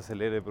proyecto el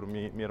desacelere, pero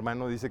mi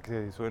hermano dice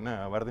que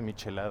suena a bar de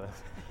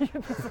micheladas.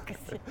 Yo pienso que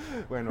sí.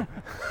 Bueno,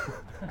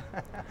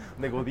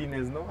 de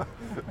godines, ¿no?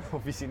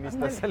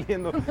 Oficinistas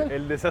saliendo,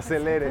 el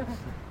desacelere.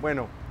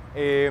 Bueno,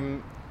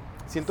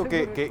 siento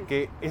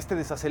que este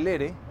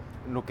desacelere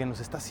lo que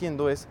nos está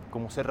haciendo es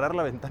como cerrar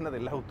la ventana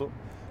del auto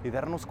y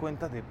darnos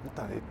cuenta de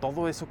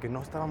todo eso que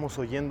no estábamos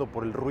oyendo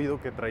por el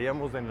ruido que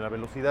traíamos en la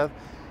velocidad.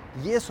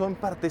 Y eso en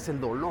parte es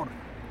el dolor.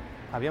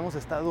 Habíamos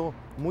estado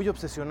muy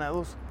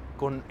obsesionados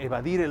con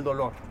evadir el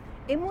dolor.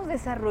 Hemos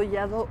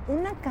desarrollado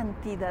una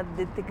cantidad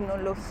de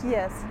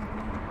tecnologías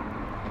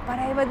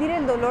para evadir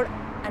el dolor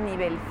a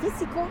nivel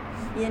físico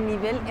y a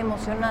nivel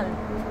emocional.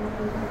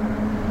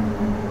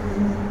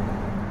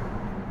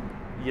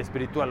 Y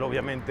espiritual,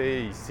 obviamente,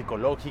 y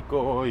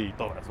psicológico, y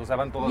todas, o sea,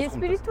 van todas juntas. Y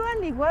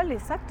espiritual igual,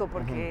 exacto,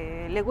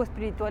 porque el ego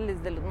espiritual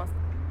es de los más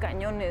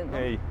cañones, ¿no?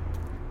 Hey.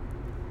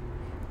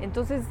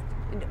 Entonces,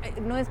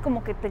 no es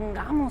como que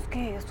tengamos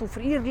que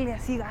sufrirle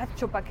así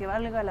gacho para que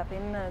valga la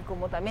pena,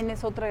 como también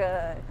es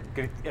otra...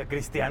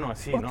 Cristiano,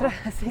 así, otra, ¿no?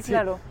 Sí,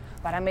 claro.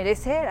 Para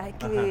merecer hay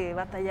que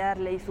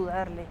batallarle y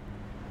sudarle.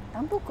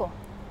 Tampoco.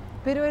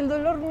 Pero el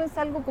dolor no es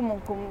algo como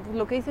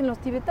lo que dicen los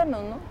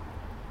tibetanos, ¿no?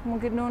 Como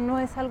que no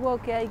es algo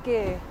que hay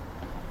que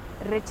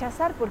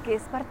rechazar porque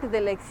es parte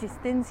de la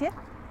existencia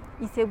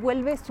y se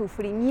vuelve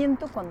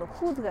sufrimiento cuando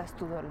juzgas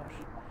tu dolor.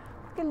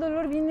 Porque el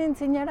dolor viene a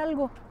enseñar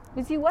algo.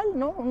 Es igual,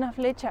 ¿no? Una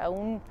flecha,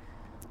 un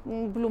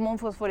plumón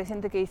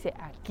fosforescente que dice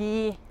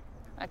aquí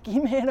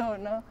mero,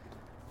 ¿no?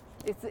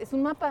 Es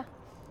un mapa.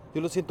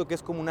 Yo lo siento que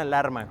es como una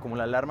alarma, como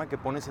la alarma que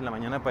pones en la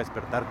mañana para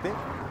despertarte.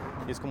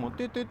 Y es como,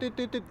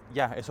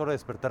 ya, es hora de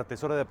despertarte,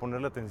 es hora de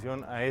ponerle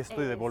atención a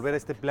esto y de volver a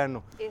este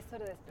plano. Es hora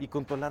de despertar. Y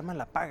con tu alarma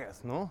la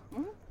apagas, ¿no?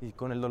 Y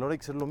con el dolor hay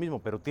que hacer lo mismo,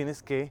 pero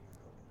tienes que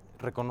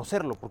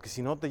reconocerlo, porque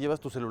si no te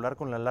llevas tu celular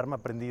con la alarma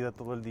prendida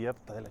todo el día,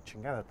 está de la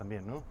chingada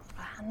también, ¿no?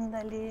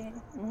 Ándale,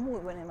 muy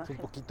buena imagen. Es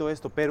un poquito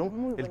esto, pero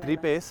el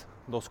trip es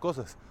dos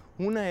cosas.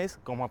 Una es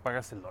cómo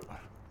apagas el dolor.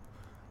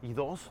 Y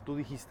dos, tú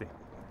dijiste,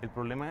 El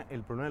problema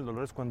del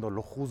dolor es cuando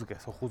lo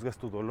juzgas o juzgas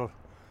tu dolor.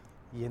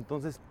 Y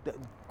entonces,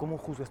 ¿cómo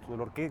juzgas tu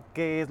dolor?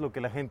 ¿Qué es lo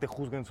que la gente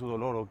juzga en su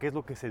dolor? ¿O qué es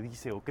lo que se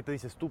dice? ¿O qué te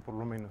dices tú, por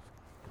lo menos?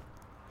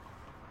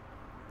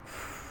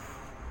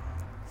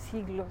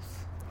 Siglos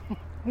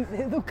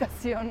de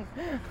educación.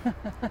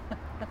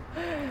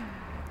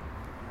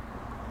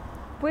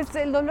 Pues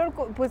el dolor,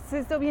 pues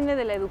esto viene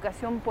de la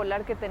educación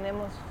polar que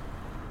tenemos,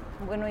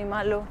 bueno y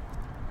malo.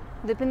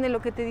 Depende de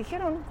lo que te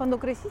dijeron cuando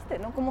creciste,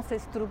 ¿no? Cómo se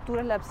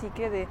estructura la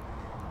psique de,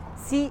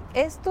 sí,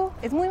 esto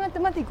es muy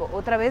matemático,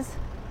 otra vez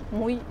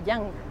muy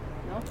yang,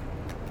 ¿no?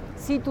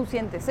 Si tú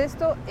sientes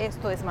esto,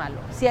 esto es malo.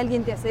 Si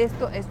alguien te hace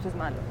esto, esto es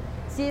malo.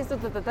 Si esto,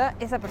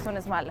 esa persona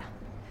es mala.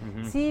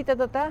 Sí,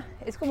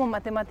 es como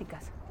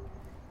matemáticas.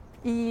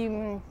 Y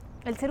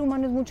el ser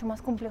humano es mucho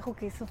más complejo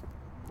que eso.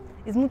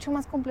 Es mucho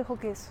más complejo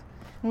que eso.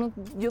 No,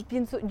 yo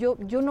pienso,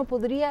 yo no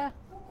podría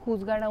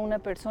juzgar a una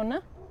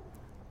persona,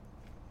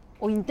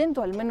 o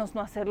intento al menos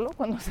no hacerlo,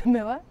 cuando se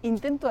me va,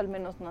 intento al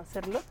menos no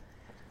hacerlo,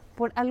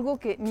 por algo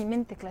que mi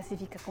mente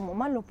clasifica como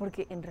malo,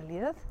 porque en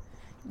realidad,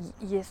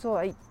 y eso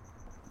hay,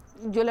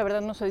 yo la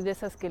verdad no soy de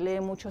esas que lee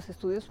muchos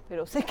estudios,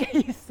 pero sé que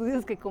hay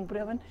estudios que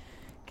comprueban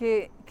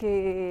que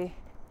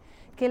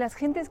las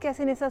gentes que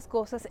hacen esas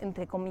cosas,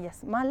 entre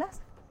comillas,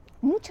 malas,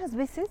 muchas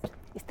veces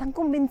están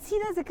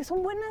convencidas de que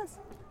son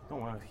buenas.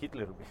 Como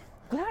Hitler.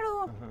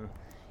 Claro.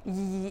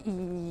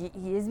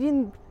 Y es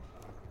bien,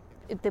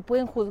 te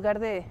pueden juzgar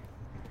de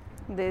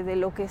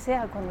lo que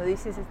sea cuando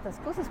dices estas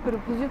cosas, pero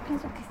pues yo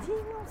pienso que sí,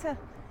 ¿no? O sea,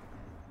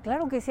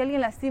 claro que si alguien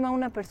lastima a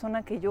una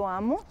persona que yo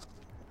amo,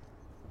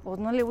 pues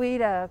no le voy a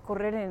ir a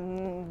correr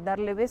en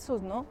darle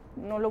besos, ¿no?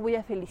 No lo voy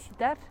a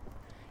felicitar.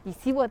 Y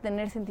sí voy a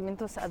tener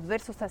sentimientos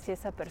adversos hacia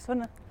esa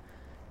persona,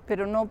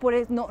 pero no por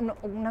eso, no,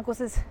 una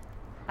cosa es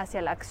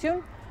hacia la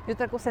acción y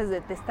otra cosa es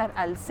detestar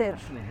al ser,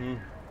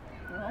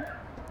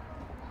 ¿no?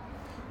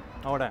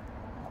 Ahora,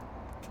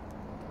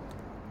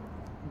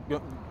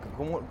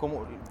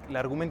 como el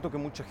argumento que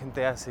mucha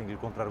gente hace, el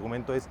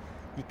contraargumento es,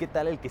 ¿y qué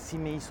tal el que sí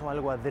me hizo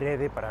algo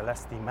adrede para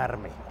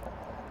lastimarme?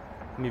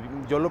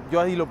 Yo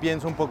ahí lo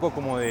pienso un poco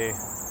como de,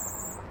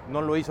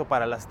 no lo hizo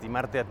para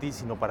lastimarte a ti,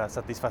 sino para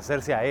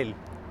satisfacerse a él,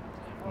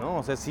 ¿no?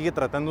 O sea, sigue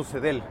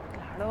tratándose de él.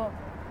 Claro.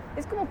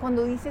 Es como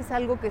cuando dices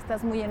algo que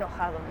estás muy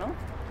enojado, ¿no?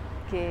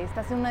 Que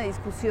estás en una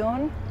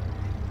discusión,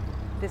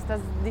 te estás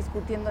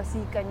discutiendo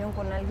así cañón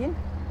con alguien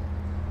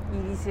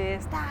y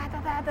dices,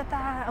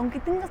 aunque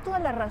tengas toda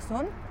la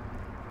razón,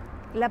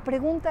 la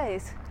pregunta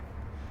es,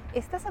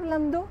 ¿estás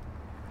hablando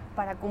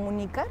para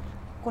comunicar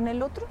con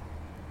el otro?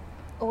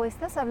 ¿O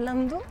estás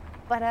hablando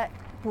para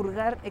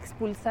purgar,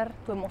 expulsar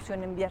tu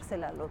emoción,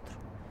 enviársela al otro?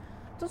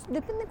 Entonces,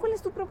 depende cuál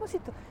es tu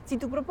propósito. Si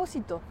tu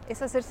propósito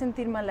es hacer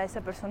sentir mal a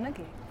esa persona,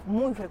 que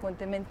muy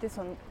frecuentemente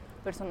son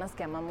personas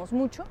que amamos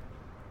mucho,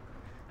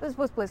 entonces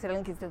pues puede ser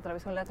alguien que esté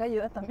atravesando en la calle,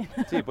 ¿verdad? También.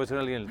 Sí, puede ser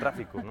alguien en el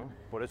tráfico, ¿no?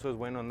 Por eso es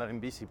bueno andar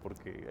en bici,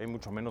 porque hay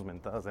mucho menos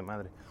mentadas de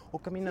madre. O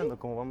caminando, sí,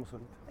 como vamos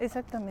ahorita.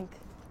 Exactamente.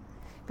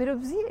 Pero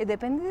sí,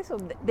 depende de eso.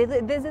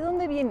 ¿Desde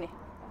dónde viene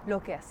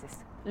lo que haces,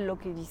 lo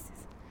que dices?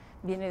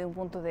 Viene de un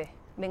punto de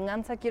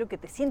venganza, quiero que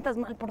te sientas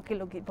mal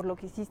por lo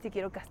que hiciste,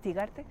 quiero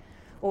castigarte,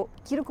 o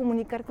quiero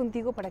comunicar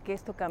contigo para que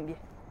esto cambie.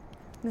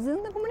 ¿Desde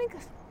dónde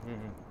comunicas?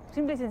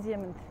 Simple y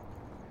sencillamente.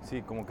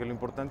 Sí, como que lo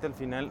importante al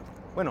final,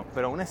 bueno,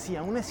 pero aún así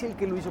el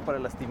que lo hizo para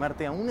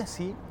lastimarte, aún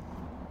así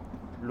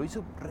lo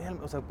hizo real,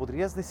 o sea,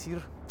 podrías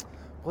decir,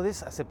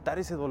 puedes aceptar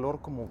ese dolor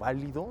como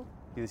válido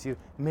y decir,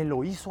 me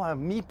lo hizo a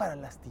mí para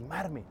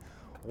lastimarme,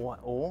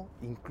 o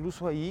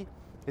incluso ahí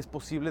es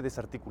posible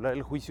desarticular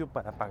el juicio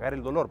para apagar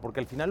el dolor,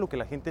 porque al final lo que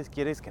la gente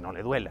quiere es que no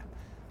le duela.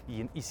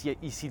 Y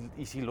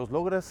si los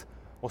logras,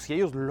 o si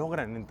ellos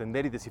logran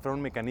entender y descifrar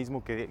un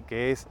mecanismo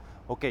que es,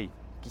 ok,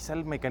 quizá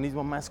el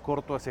mecanismo más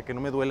corto hacia que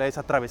no me duela es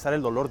atravesar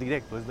el dolor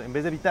directo, en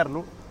vez de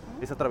evitarlo,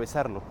 es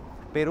atravesarlo.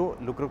 Pero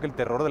yo creo que el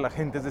terror de la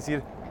gente es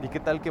decir, ¿y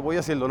qué tal que voy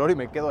hacia el dolor y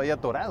me quedo ahí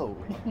atorado,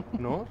 güey?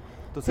 ¿No?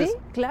 Entonces, sí,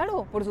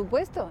 claro, por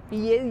supuesto.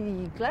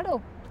 Y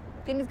claro,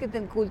 tienes que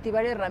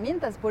cultivar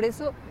herramientas, por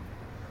eso...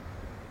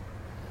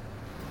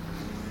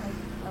 Ay,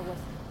 aguas,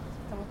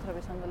 estamos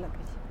atravesando la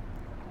calle.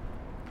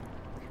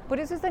 Por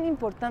eso es tan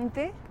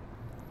importante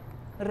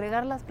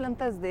regar las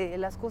plantas de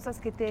las cosas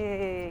que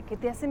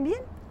te hacen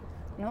bien,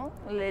 ¿no?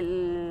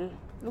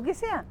 Lo que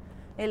sea,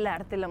 el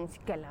arte, la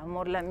música, el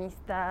amor, la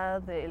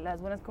amistad, las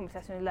buenas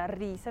conversaciones, la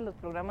risa, los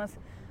programas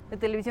de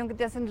televisión que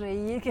te hacen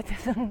reír, que te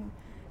hacen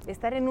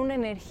estar en una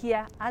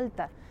energía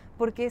alta,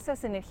 porque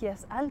esas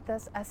energías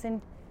altas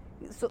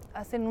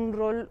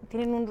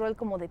tienen un rol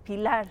como de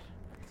pilar.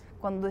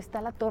 Cuando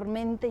está la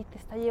tormenta y te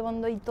está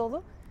llevando ahí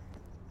todo,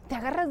 te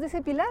agarras de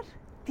ese pilar,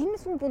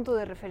 tienes un punto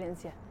de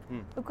referencia.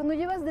 Pero cuando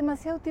llevas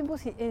demasiado tiempo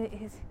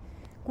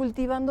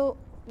cultivando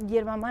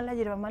hierba mala,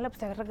 pues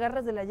te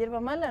agarras de la hierba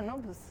mala, ¿no?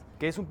 Pues...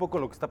 Que es un poco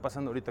lo que está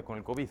pasando ahorita con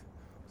el COVID.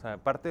 O sea,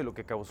 parte de lo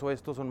que causó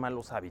esto son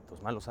malos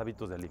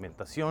hábitos de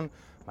alimentación,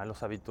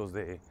 malos hábitos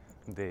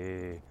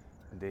de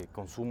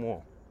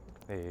consumo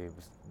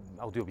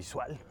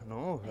audiovisual,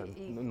 ¿no?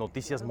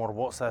 Noticias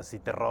morbosas y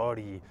terror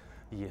y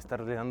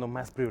estarle dando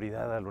más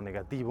prioridad a lo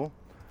negativo.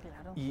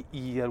 Claro.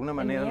 Y de alguna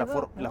manera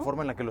miedo, la ¿no?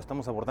 forma en la que lo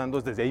estamos abordando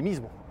es desde ahí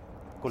mismo,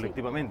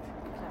 colectivamente.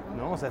 Claro.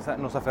 ¿No? O sea,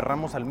 nos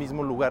aferramos al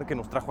mismo lugar que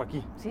nos trajo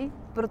aquí. Sí,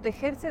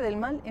 protegerse del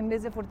mal en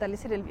vez de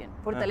fortalecer el bien,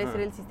 fortalecer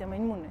Ajá. el sistema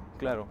inmune.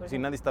 Claro, Por si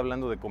ejemplo. nadie está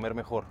hablando de comer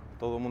mejor,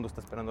 todo el mundo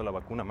está esperando la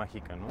vacuna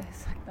mágica, ¿no?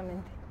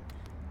 Exactamente.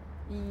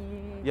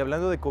 Y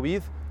hablando de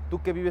COVID,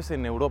 tú que vives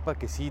en Europa,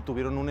 que sí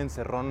tuvieron un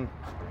encerrón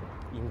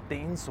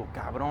intenso,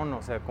 cabrón,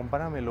 o sea,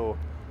 compáranoslo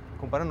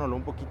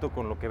un poquito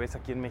con lo que ves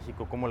aquí en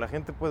México. Como la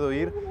gente puede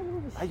oír,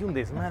 hay un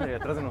desmadre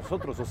detrás de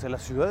nosotros, o sea, la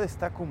ciudad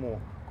está como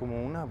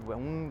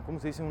 ¿cómo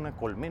se dice? Una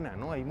colmena,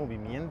 ¿no? Hay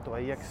movimiento,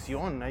 hay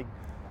acción, hay...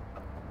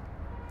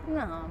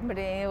 No,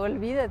 hombre,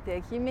 olvídate,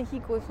 aquí en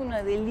México es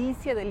una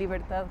delicia de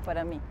libertad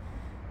para mí,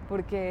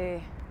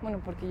 porque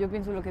yo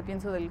pienso lo que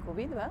pienso del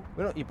COVID, ¿va?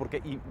 Bueno,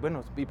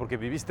 y porque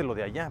viviste lo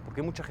de allá,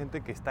 porque hay mucha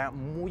gente que está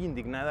muy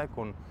indignada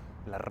con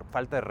la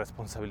falta de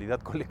responsabilidad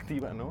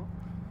colectiva, ¿no?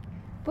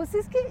 Pues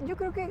es que yo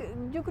creo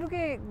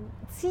que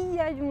sí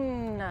hay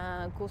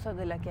una cosa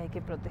de la que hay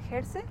que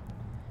protegerse,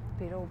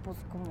 pero pues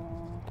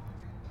como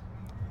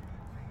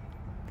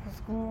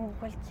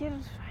cualquier,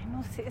 ay,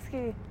 no sé, es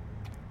que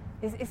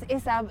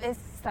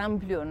es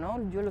amplio,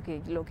 ¿no? Yo lo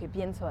que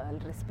pienso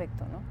al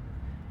respecto, ¿no?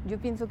 Yo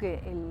pienso que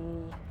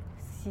el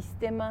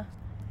sistema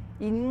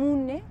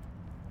inmune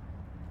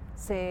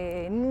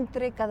se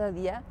nutre cada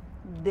día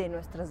de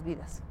nuestras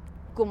vidas,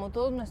 como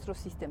todos nuestros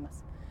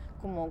sistemas,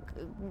 como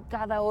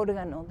cada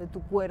órgano de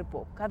tu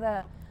cuerpo,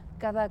 cada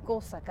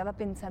cosa, cada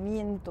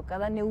pensamiento,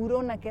 cada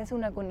neurona que hace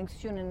una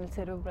conexión en el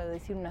cerebro para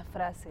decir una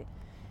frase,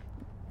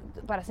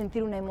 para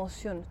sentir una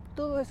emoción.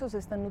 Todo eso se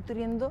está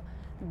nutriendo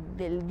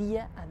del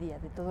día a día,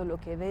 de todo lo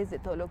que ves, de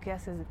todo lo que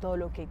haces, de todo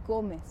lo que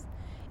comes.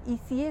 Y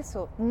si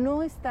eso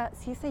no está,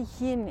 si esa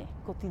higiene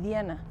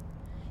cotidiana,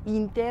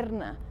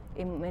 interna,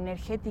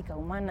 energética,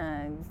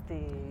 humana,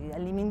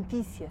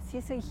 alimenticia, si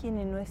esa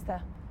higiene no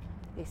está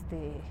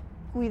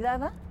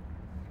cuidada,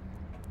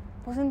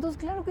 pues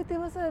entonces claro que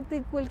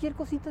cualquier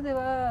cosita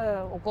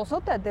o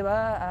cosota te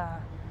va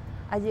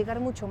a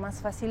llegar mucho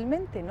más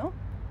fácilmente, ¿no?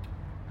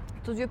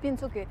 Entonces yo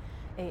pienso que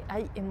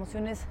hay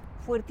emociones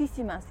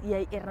fuertísimas y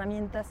hay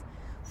herramientas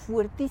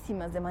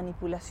fuertísimas de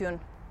manipulación.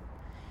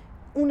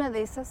 Una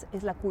de esas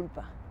es la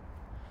culpa.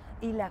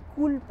 Y la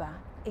culpa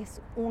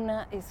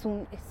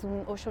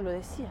Osho lo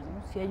decía,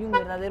 ¿no?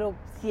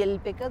 Si el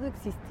pecado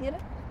existiera,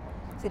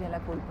 sería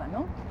la culpa,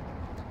 ¿no?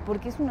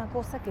 Porque es una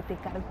cosa que te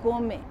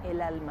carcome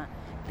el alma,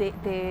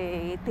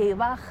 te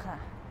baja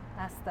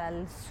hasta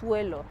el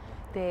suelo,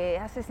 te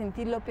hace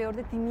sentir lo peor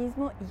de ti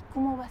mismo. ¿Y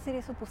cómo va a ser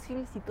eso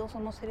posible si todos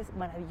somos seres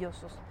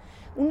maravillosos?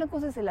 Una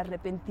cosa es el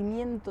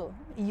arrepentimiento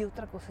y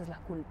otra cosa es la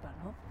culpa,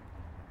 ¿no?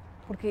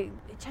 Porque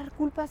echar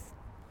culpas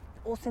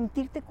o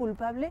sentirte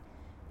culpable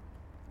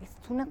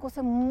es una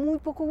cosa muy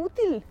poco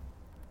útil.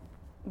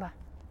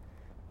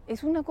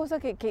 Es una cosa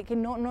que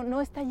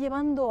no está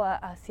llevando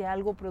hacia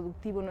algo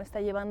productivo, no está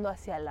llevando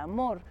hacia el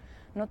amor.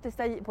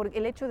 Porque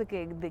el hecho de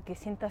que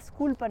sientas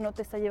culpa no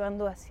te está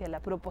llevando hacia la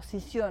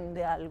proposición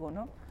de algo,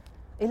 ¿no?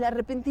 El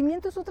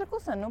arrepentimiento es otra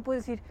cosa, ¿no?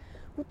 Puedes decir,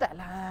 puta,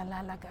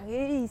 la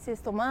cagué, hice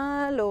esto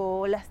mal,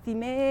 o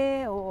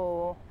lastimé,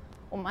 o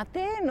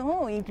maté,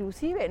 ¿no?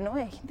 Inclusive, ¿no?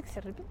 Hay gente que se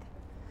arrepiente.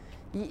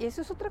 Y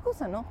eso es otra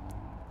cosa, ¿no?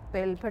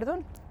 El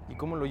perdón. ¿Y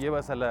cómo lo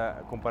llevas a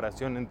la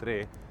comparación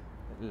entre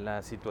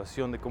la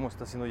situación de cómo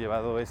está siendo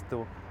llevado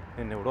esto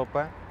en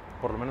Europa,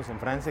 por lo menos en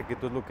Francia, que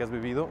tú es lo que has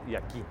vivido, y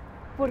aquí?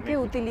 ¿Por qué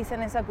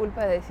utilizan esa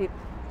culpa de decir,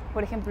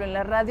 por ejemplo, en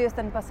la radio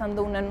están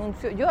pasando un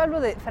anuncio? Yo hablo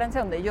de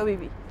Francia, donde yo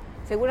viví.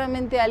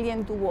 Seguramente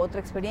alguien tuvo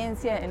otra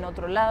experiencia en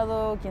otro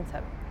lado, quién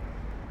sabe.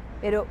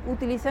 Pero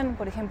utilizan,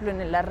 por ejemplo,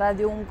 en la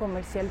radio un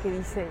comercial que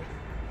dice,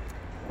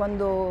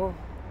 cuando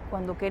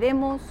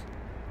queremos,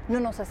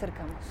 no nos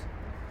acercamos.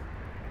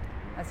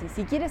 Así,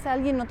 si quieres a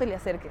alguien, no te le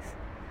acerques.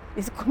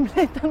 Es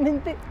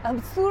completamente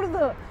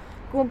absurdo,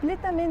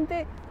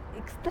 completamente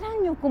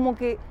extraño, como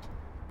que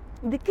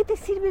 ¿de qué te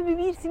sirve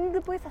vivir si no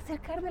te puedes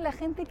acercar de la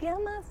gente que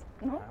amas,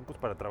 ¿no? Pues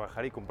para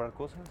trabajar y comprar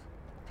cosas.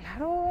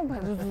 Claro,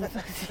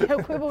 sí, a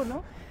huevo,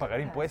 ¿no?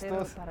 Pagar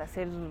impuestos. Para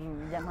hacer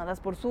llamadas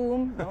por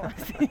Zoom, ¿no?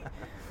 Así.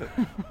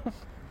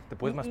 Te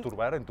puedes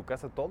masturbar en tu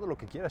casa todo lo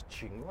que quieras,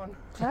 chingón.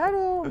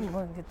 Claro,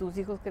 que tus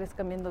hijos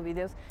crezcan viendo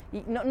videos.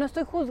 Y no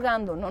estoy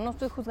juzgando, no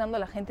estoy juzgando a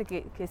la gente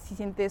que sí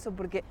siente eso,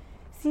 porque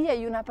sí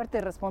hay una parte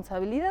de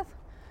responsabilidad.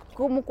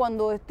 Como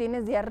cuando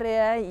tienes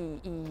diarrea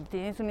y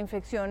tienes una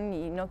infección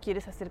y no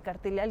quieres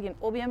acercártele a alguien.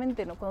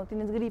 Obviamente, ¿no? Cuando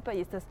tienes gripa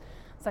y estás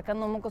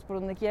sacando mocos por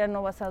donde quiera,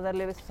 no vas a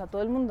darle besos a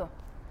todo el mundo.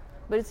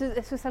 Pero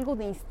eso es algo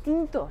de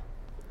instinto.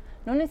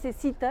 No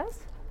necesitas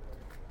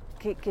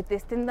que te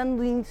estén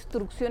dando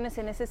instrucciones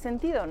en ese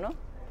sentido, ¿no?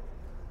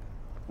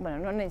 Bueno,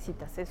 no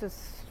necesitas. Eso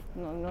es...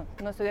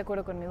 No estoy de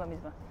acuerdo conmigo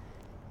misma.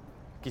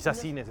 Quizás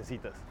sí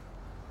necesitas.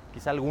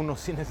 Quizá algunos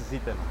sí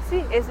necesitan.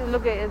 Sí, eso es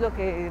lo que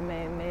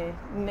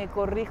me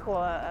corrijo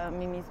a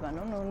mí misma,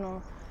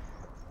 ¿no?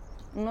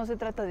 No se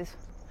trata de eso.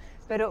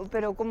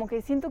 Pero como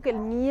que siento que el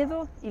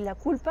miedo y la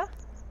culpa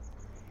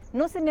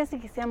no se me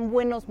hace que sean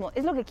buenos modos.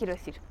 Es lo que quiero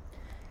decir.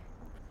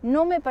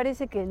 No me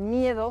parece que el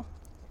miedo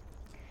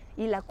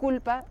y la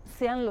culpa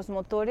sean los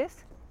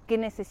motores que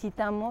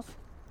necesitamos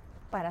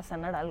para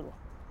sanar algo.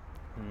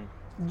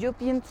 Yo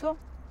pienso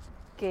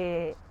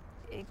que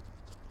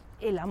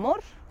el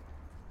amor,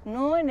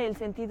 no en el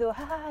sentido,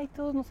 ay,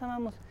 todos nos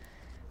amamos,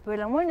 pero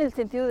el amor en el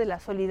sentido de la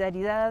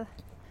solidaridad,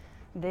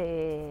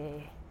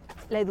 de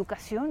la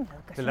educación.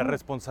 De la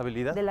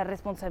responsabilidad. De la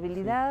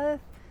responsabilidad,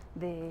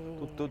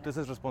 Tú te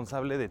haces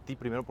responsable de ti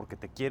primero porque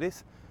te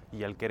quieres,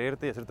 y al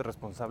quererte y hacerte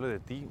responsable de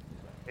ti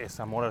es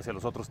amor hacia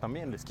los otros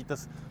también, les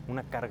quitas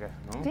una carga,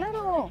 ¿no?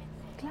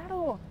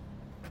 Claro.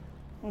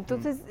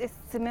 Entonces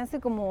se me hace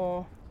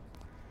como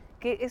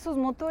que esos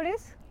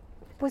motores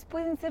pues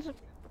pueden ser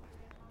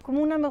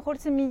como una mejor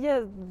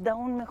semilla, da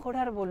un mejor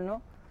árbol,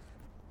 ¿no?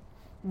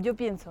 Yo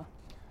pienso.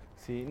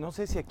 Sí, no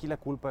sé si aquí la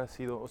culpa ha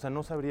sido, o sea,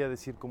 no sabría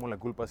decir cómo la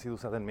culpa ha sido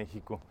usada en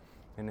México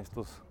en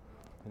estos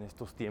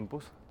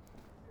tiempos.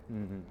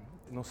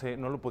 No sé,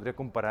 no lo podría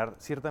comparar.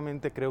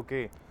 Ciertamente creo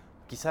que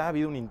quizá ha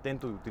habido un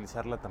intento de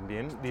utilizarla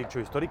también. De hecho,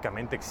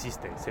 históricamente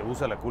existe, se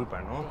usa la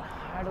culpa, ¿no?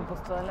 Claro,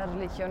 pues todas las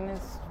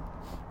religiones.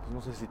 Pues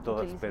no sé si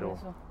todas,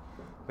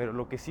 pero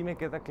lo que sí me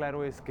queda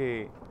claro es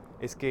que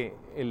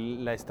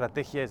la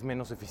estrategia es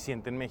menos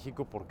eficiente en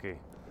México porque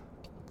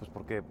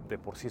de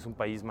por sí es un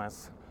país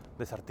más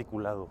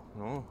desarticulado,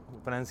 ¿no?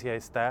 Francia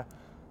está,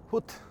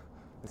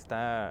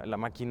 la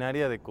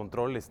maquinaria de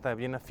control está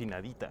bien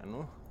afinadita,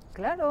 ¿no?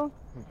 Claro.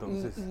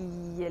 Entonces,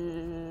 y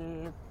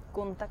el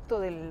contacto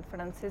del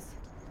francés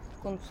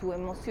con su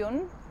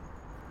emoción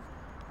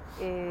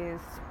es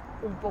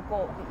un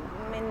poco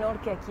menor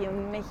que aquí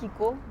en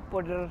México.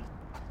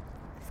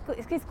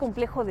 Es que es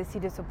complejo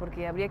decir eso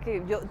porque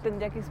yo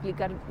tendría que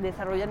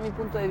desarrollar mi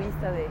punto de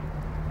vista de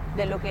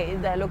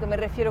a lo que me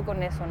refiero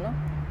con eso, ¿no?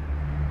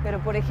 Pero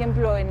por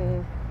ejemplo,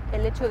 en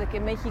el hecho de que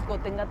México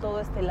tenga todo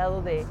este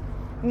lado de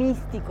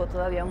místico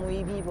todavía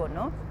muy vivo,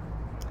 ¿no?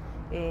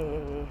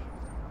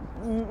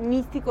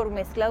 Místico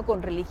mezclado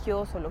con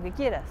religioso, lo que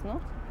quieras, ¿no?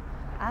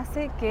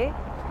 Hace que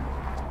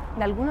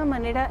de alguna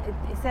manera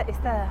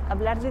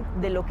hablar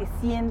de lo que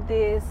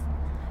sientes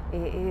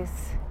es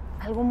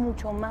algo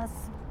mucho más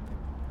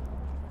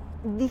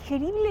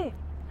digerible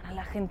a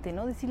la gente,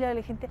 ¿no? Decirle a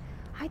la gente,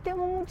 ay, te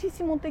amo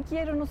muchísimo, te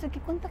quiero, no sé qué,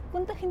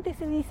 cuánta gente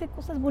se dice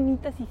cosas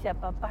bonitas y se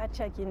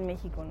apapacha aquí en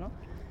México, ¿no?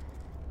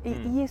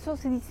 Y eso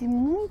se dice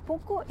muy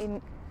poco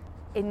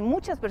en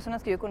muchas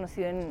personas que yo he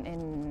conocido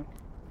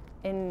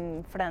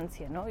en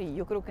Francia, ¿no? Y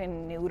yo creo que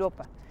en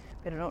Europa,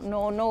 pero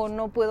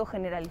no puedo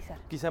generalizar.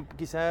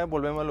 Quizá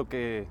volvemos a lo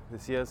que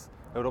decías,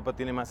 Europa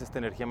tiene más esta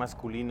energía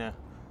masculina.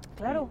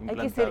 Claro, hay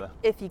que ser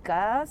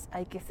eficaz,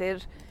 hay que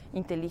ser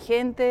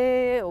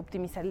inteligente,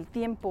 optimizar el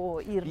tiempo,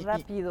 ir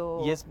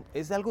rápido. Y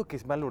es algo que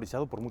es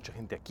valorizado por mucha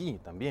gente aquí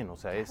también, o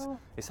sea, claro.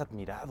 es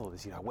admirado,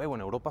 decir, huevo,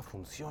 en Europa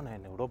funciona,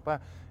 en Europa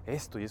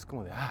esto, y es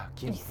como de,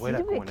 ¿quién fuera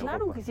sirve, como en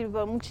claro, Europa? Que sirve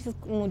para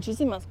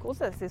muchísimas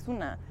cosas, es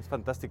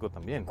fantástico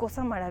también.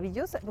 Cosa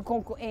maravillosa,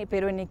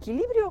 pero en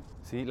equilibrio.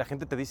 Sí, la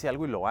gente te dice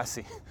algo y lo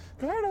hace.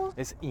 Claro.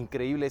 Es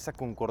increíble esa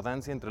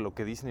concordancia entre lo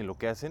que dicen y lo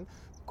que hacen.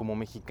 Como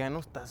mexicano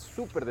estás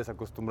súper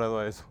desacostumbrado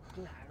a eso.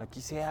 Claro. Aquí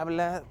se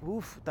habla,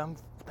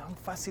 tan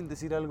fácil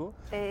decir algo.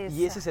 Exacto.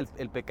 Y ese es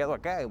el pecado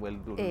acá.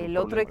 El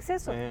otro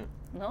exceso,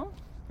 ¿no?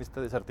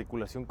 Esta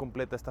desarticulación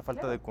completa, esta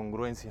falta de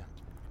congruencia.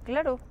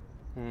 Claro.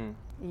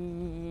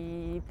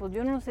 Y pues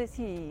yo no sé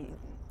si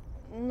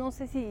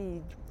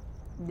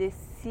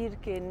decir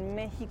que en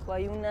México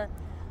hay una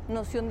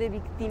noción de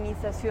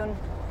victimización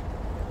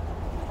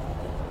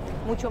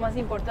mucho más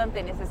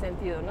importante en ese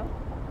sentido, ¿no?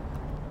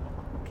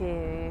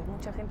 Que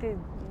mucha gente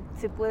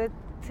se puede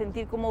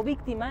sentir como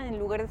víctima en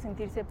lugar de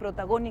sentirse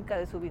protagónica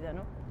de su vida,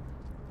 ¿no?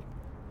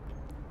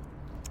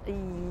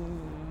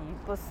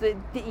 Y pues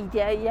y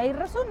hay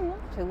razón, ¿no?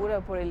 Seguro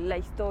por la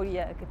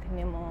historia que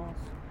tenemos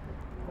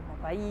como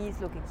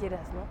país, lo que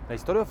quieras, ¿no? La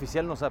historia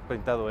oficial nos ha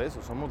pintado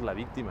eso, somos la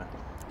víctima.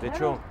 De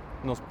hecho,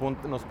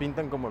 nos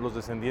pintan como los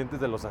descendientes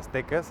de los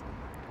aztecas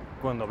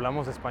cuando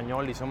hablamos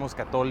español y somos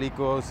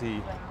católicos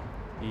y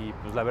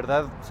pues la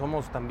verdad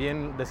somos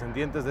también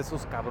descendientes de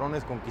esos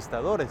cabrones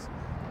conquistadores.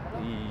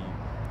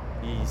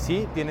 Y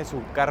sí, tiene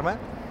su karma,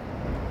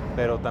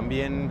 pero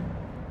también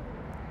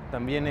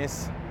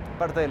es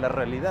parte de la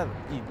realidad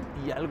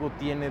y algo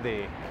tiene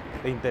de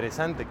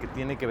interesante que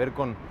tiene que ver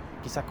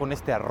quizá con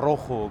este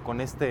arrojo, con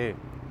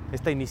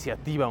esta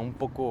iniciativa un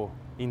poco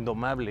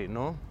indomable,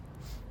 ¿no?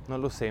 No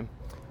lo sé.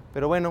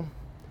 Pero bueno,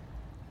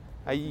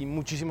 hay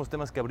muchísimos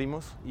temas que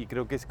abrimos y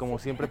creo que como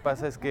siempre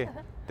pasa es que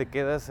te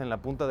quedas en la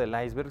punta del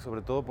iceberg,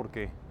 sobre todo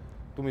porque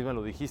tú misma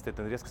lo dijiste,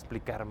 tendrías que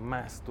explicar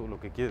más tú lo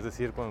que quieres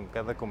decir con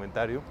cada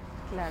comentario.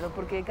 Claro,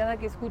 porque cada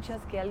que escuchas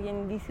que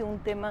alguien dice un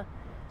tema,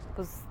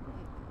 pues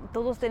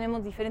todos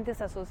tenemos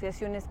diferentes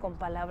asociaciones con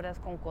palabras,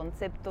 con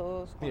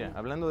conceptos. Mira,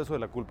 hablando de eso de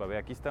la culpa, ve,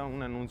 aquí está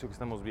un anuncio que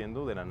estamos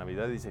viendo de la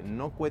Navidad, dice,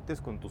 no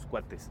cuetes con tus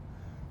cuates,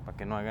 para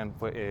que no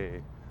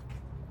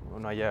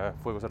haya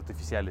fuegos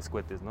artificiales,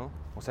 cohetes, ¿no?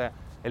 O sea,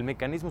 el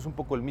mecanismo es un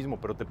poco el mismo,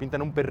 pero te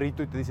pintan un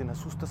perrito y te dicen,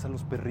 asustas a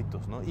los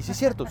perritos, ¿no? Y sí es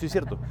cierto,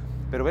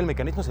 pero ve, el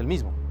mecanismo es el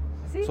mismo.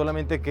 ¿Sí?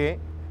 Solamente que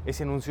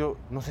ese anuncio,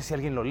 no sé si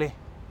alguien lo lee.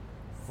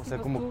 O Sí, sea,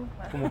 pues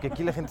como que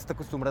aquí la gente está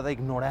acostumbrada a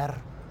ignorar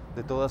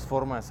de todas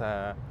formas,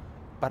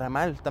 para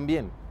mal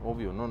también,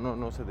 obvio,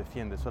 no se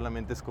defiende,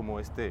 solamente es como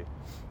este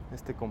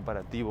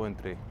comparativo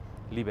entre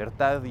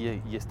libertad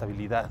y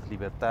estabilidad,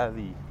 libertad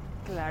y...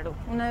 Claro,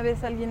 una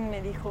vez alguien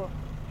me dijo,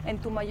 en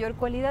tu mayor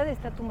cualidad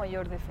está tu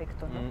mayor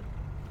defecto, ¿no?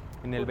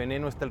 En el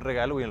veneno está el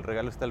regalo y en el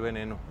regalo está el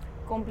veneno.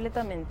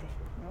 Completamente,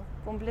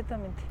 ¿no?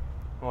 Completamente.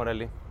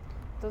 Órale.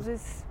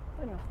 Entonces,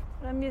 bueno,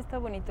 para mí está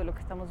bonito lo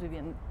que estamos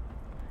viviendo.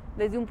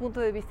 Desde un punto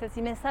de vista,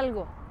 si me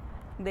salgo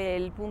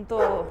del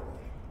punto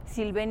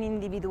Silven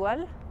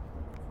individual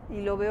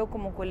y lo veo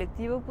como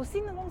colectivo, pues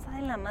sí, nos vamos a dar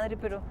en la madre,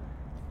 pero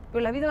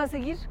la vida va a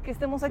seguir, que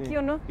estemos aquí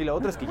o no. Y la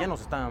otra es que ya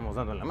nos estábamos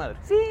dando en la madre.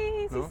 Sí,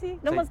 ¿no? sí.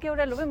 No más que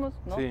ahora lo vemos,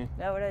 ¿no? Sí.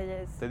 Ahora ya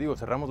es... Te digo,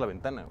 cerramos la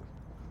ventana, güey.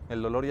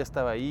 El dolor ya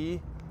estaba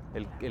ahí,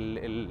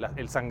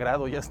 el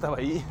sangrado ya estaba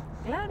ahí.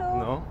 Claro.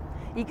 ¿No?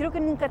 Y creo que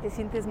nunca te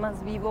sientes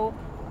más vivo.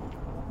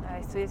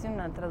 Estoy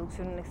haciendo una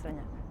traducción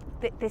extraña.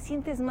 Te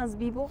sientes más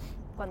vivo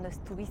cuando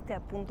estuviste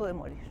a punto de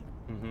morir.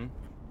 Uh-huh.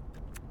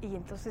 Y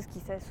entonces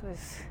quizá eso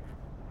es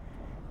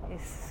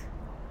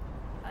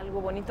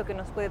algo bonito que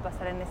nos puede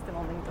pasar en este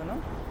momento, ¿no?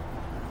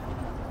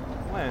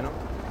 Bueno,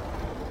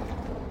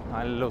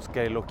 a los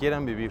que lo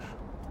quieran vivir,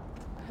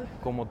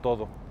 como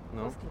todo,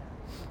 ¿no? Pues claro.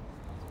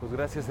 Pues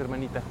gracias,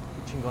 hermanita,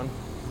 qué chingón,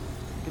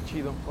 qué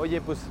chido. Oye,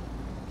 pues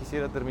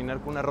quisiera terminar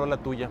con una rola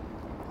tuya.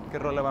 ¿Qué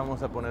rola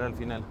vamos a poner al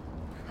final?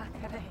 Ah,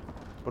 caray.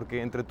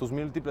 Porque entre tus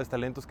múltiples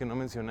talentos que no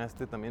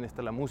mencionaste también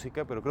está la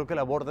música, pero creo que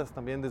la abordas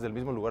también desde el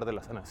mismo lugar de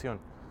la sanación.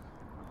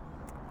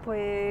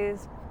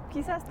 Pues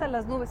quizá hasta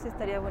las nubes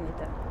estaría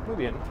bonita, Muy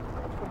bien.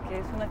 porque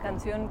es una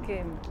canción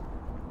que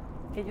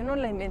yo no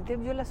la inventé,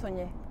 yo la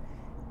soñé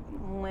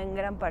en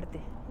gran parte.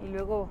 Y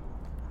luego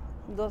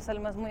dos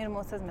almas muy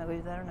hermosas me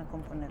ayudaron a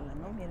componerla,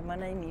 ¿no? Mi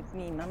hermana y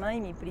mi mamá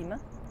y mi prima.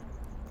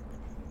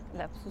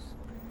 Lapsus.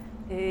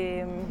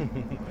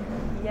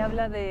 Y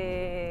habla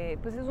de,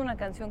 pues es una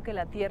canción que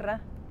la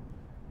tierra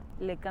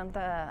le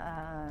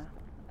canta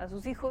a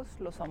sus hijos,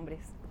 los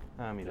hombres,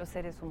 Ah, mira, los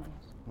seres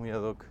humanos. muy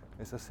ad hoc,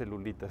 esas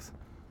celulitas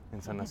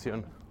en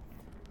sanación.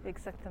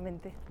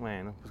 Exactamente.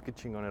 Bueno, pues qué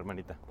chingón,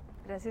 hermanita.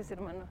 Gracias,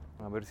 hermano.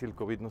 A ver si el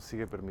COVID nos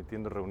sigue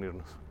permitiendo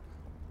reunirnos.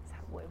 Es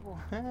a huevo.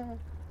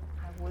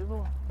 A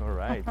huevo. All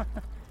right.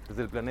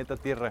 Desde el planeta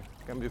Tierra,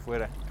 cambio y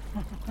fuera.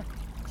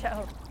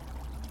 Chao.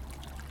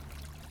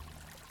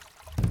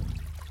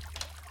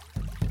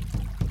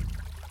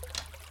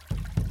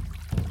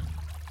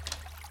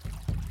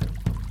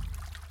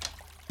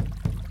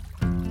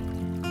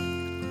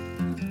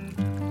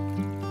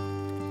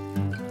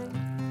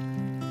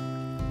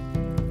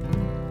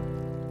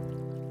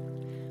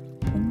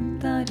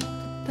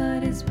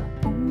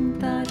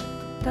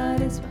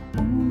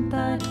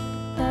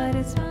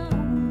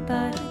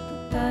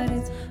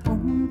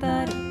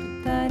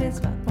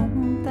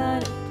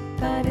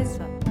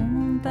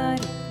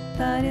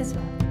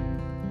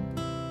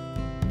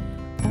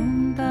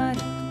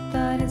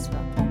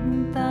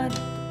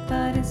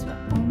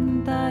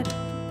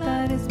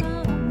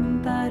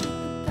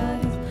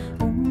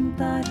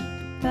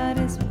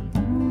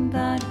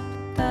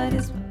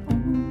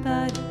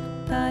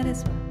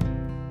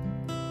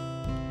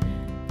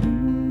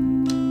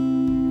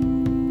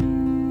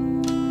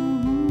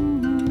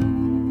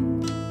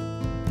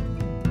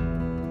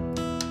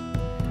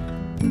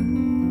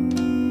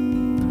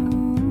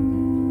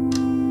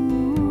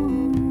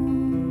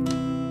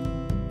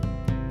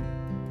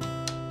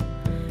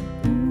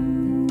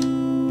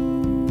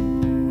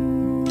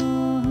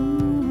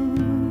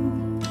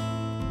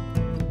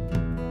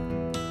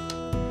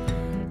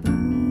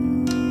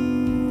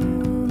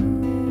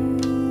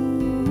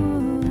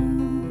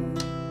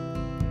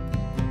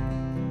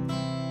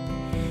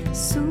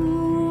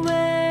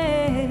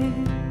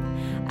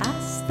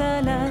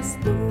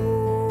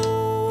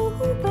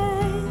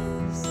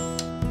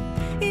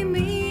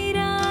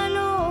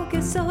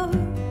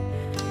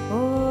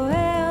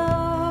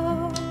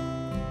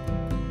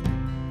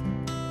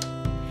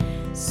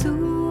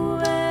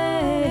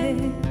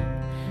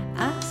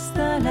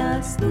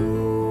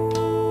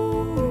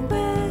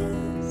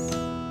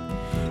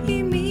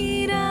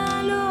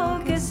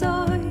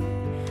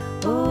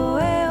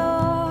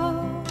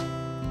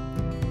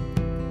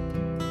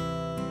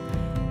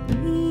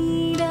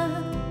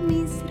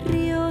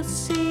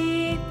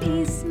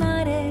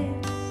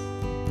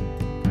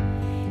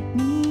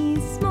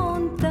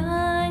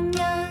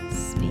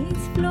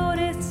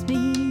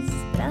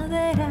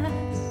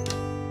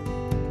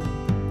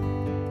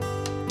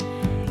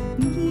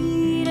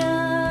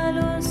 Mira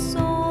los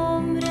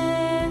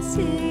hombres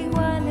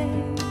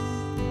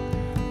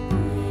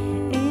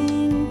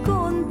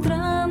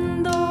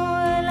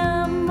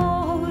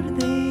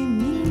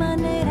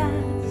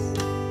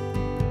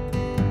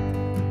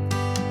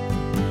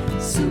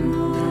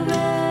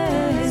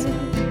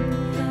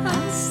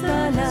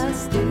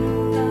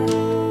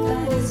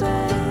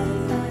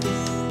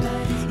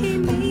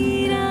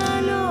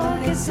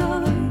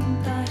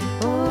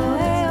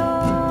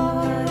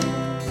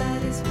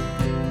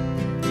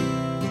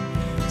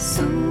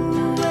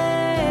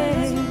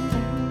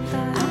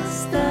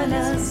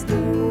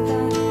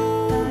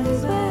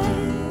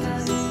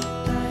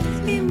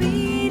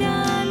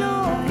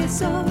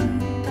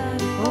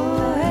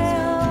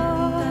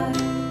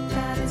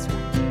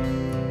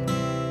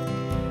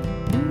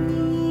Thank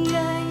you.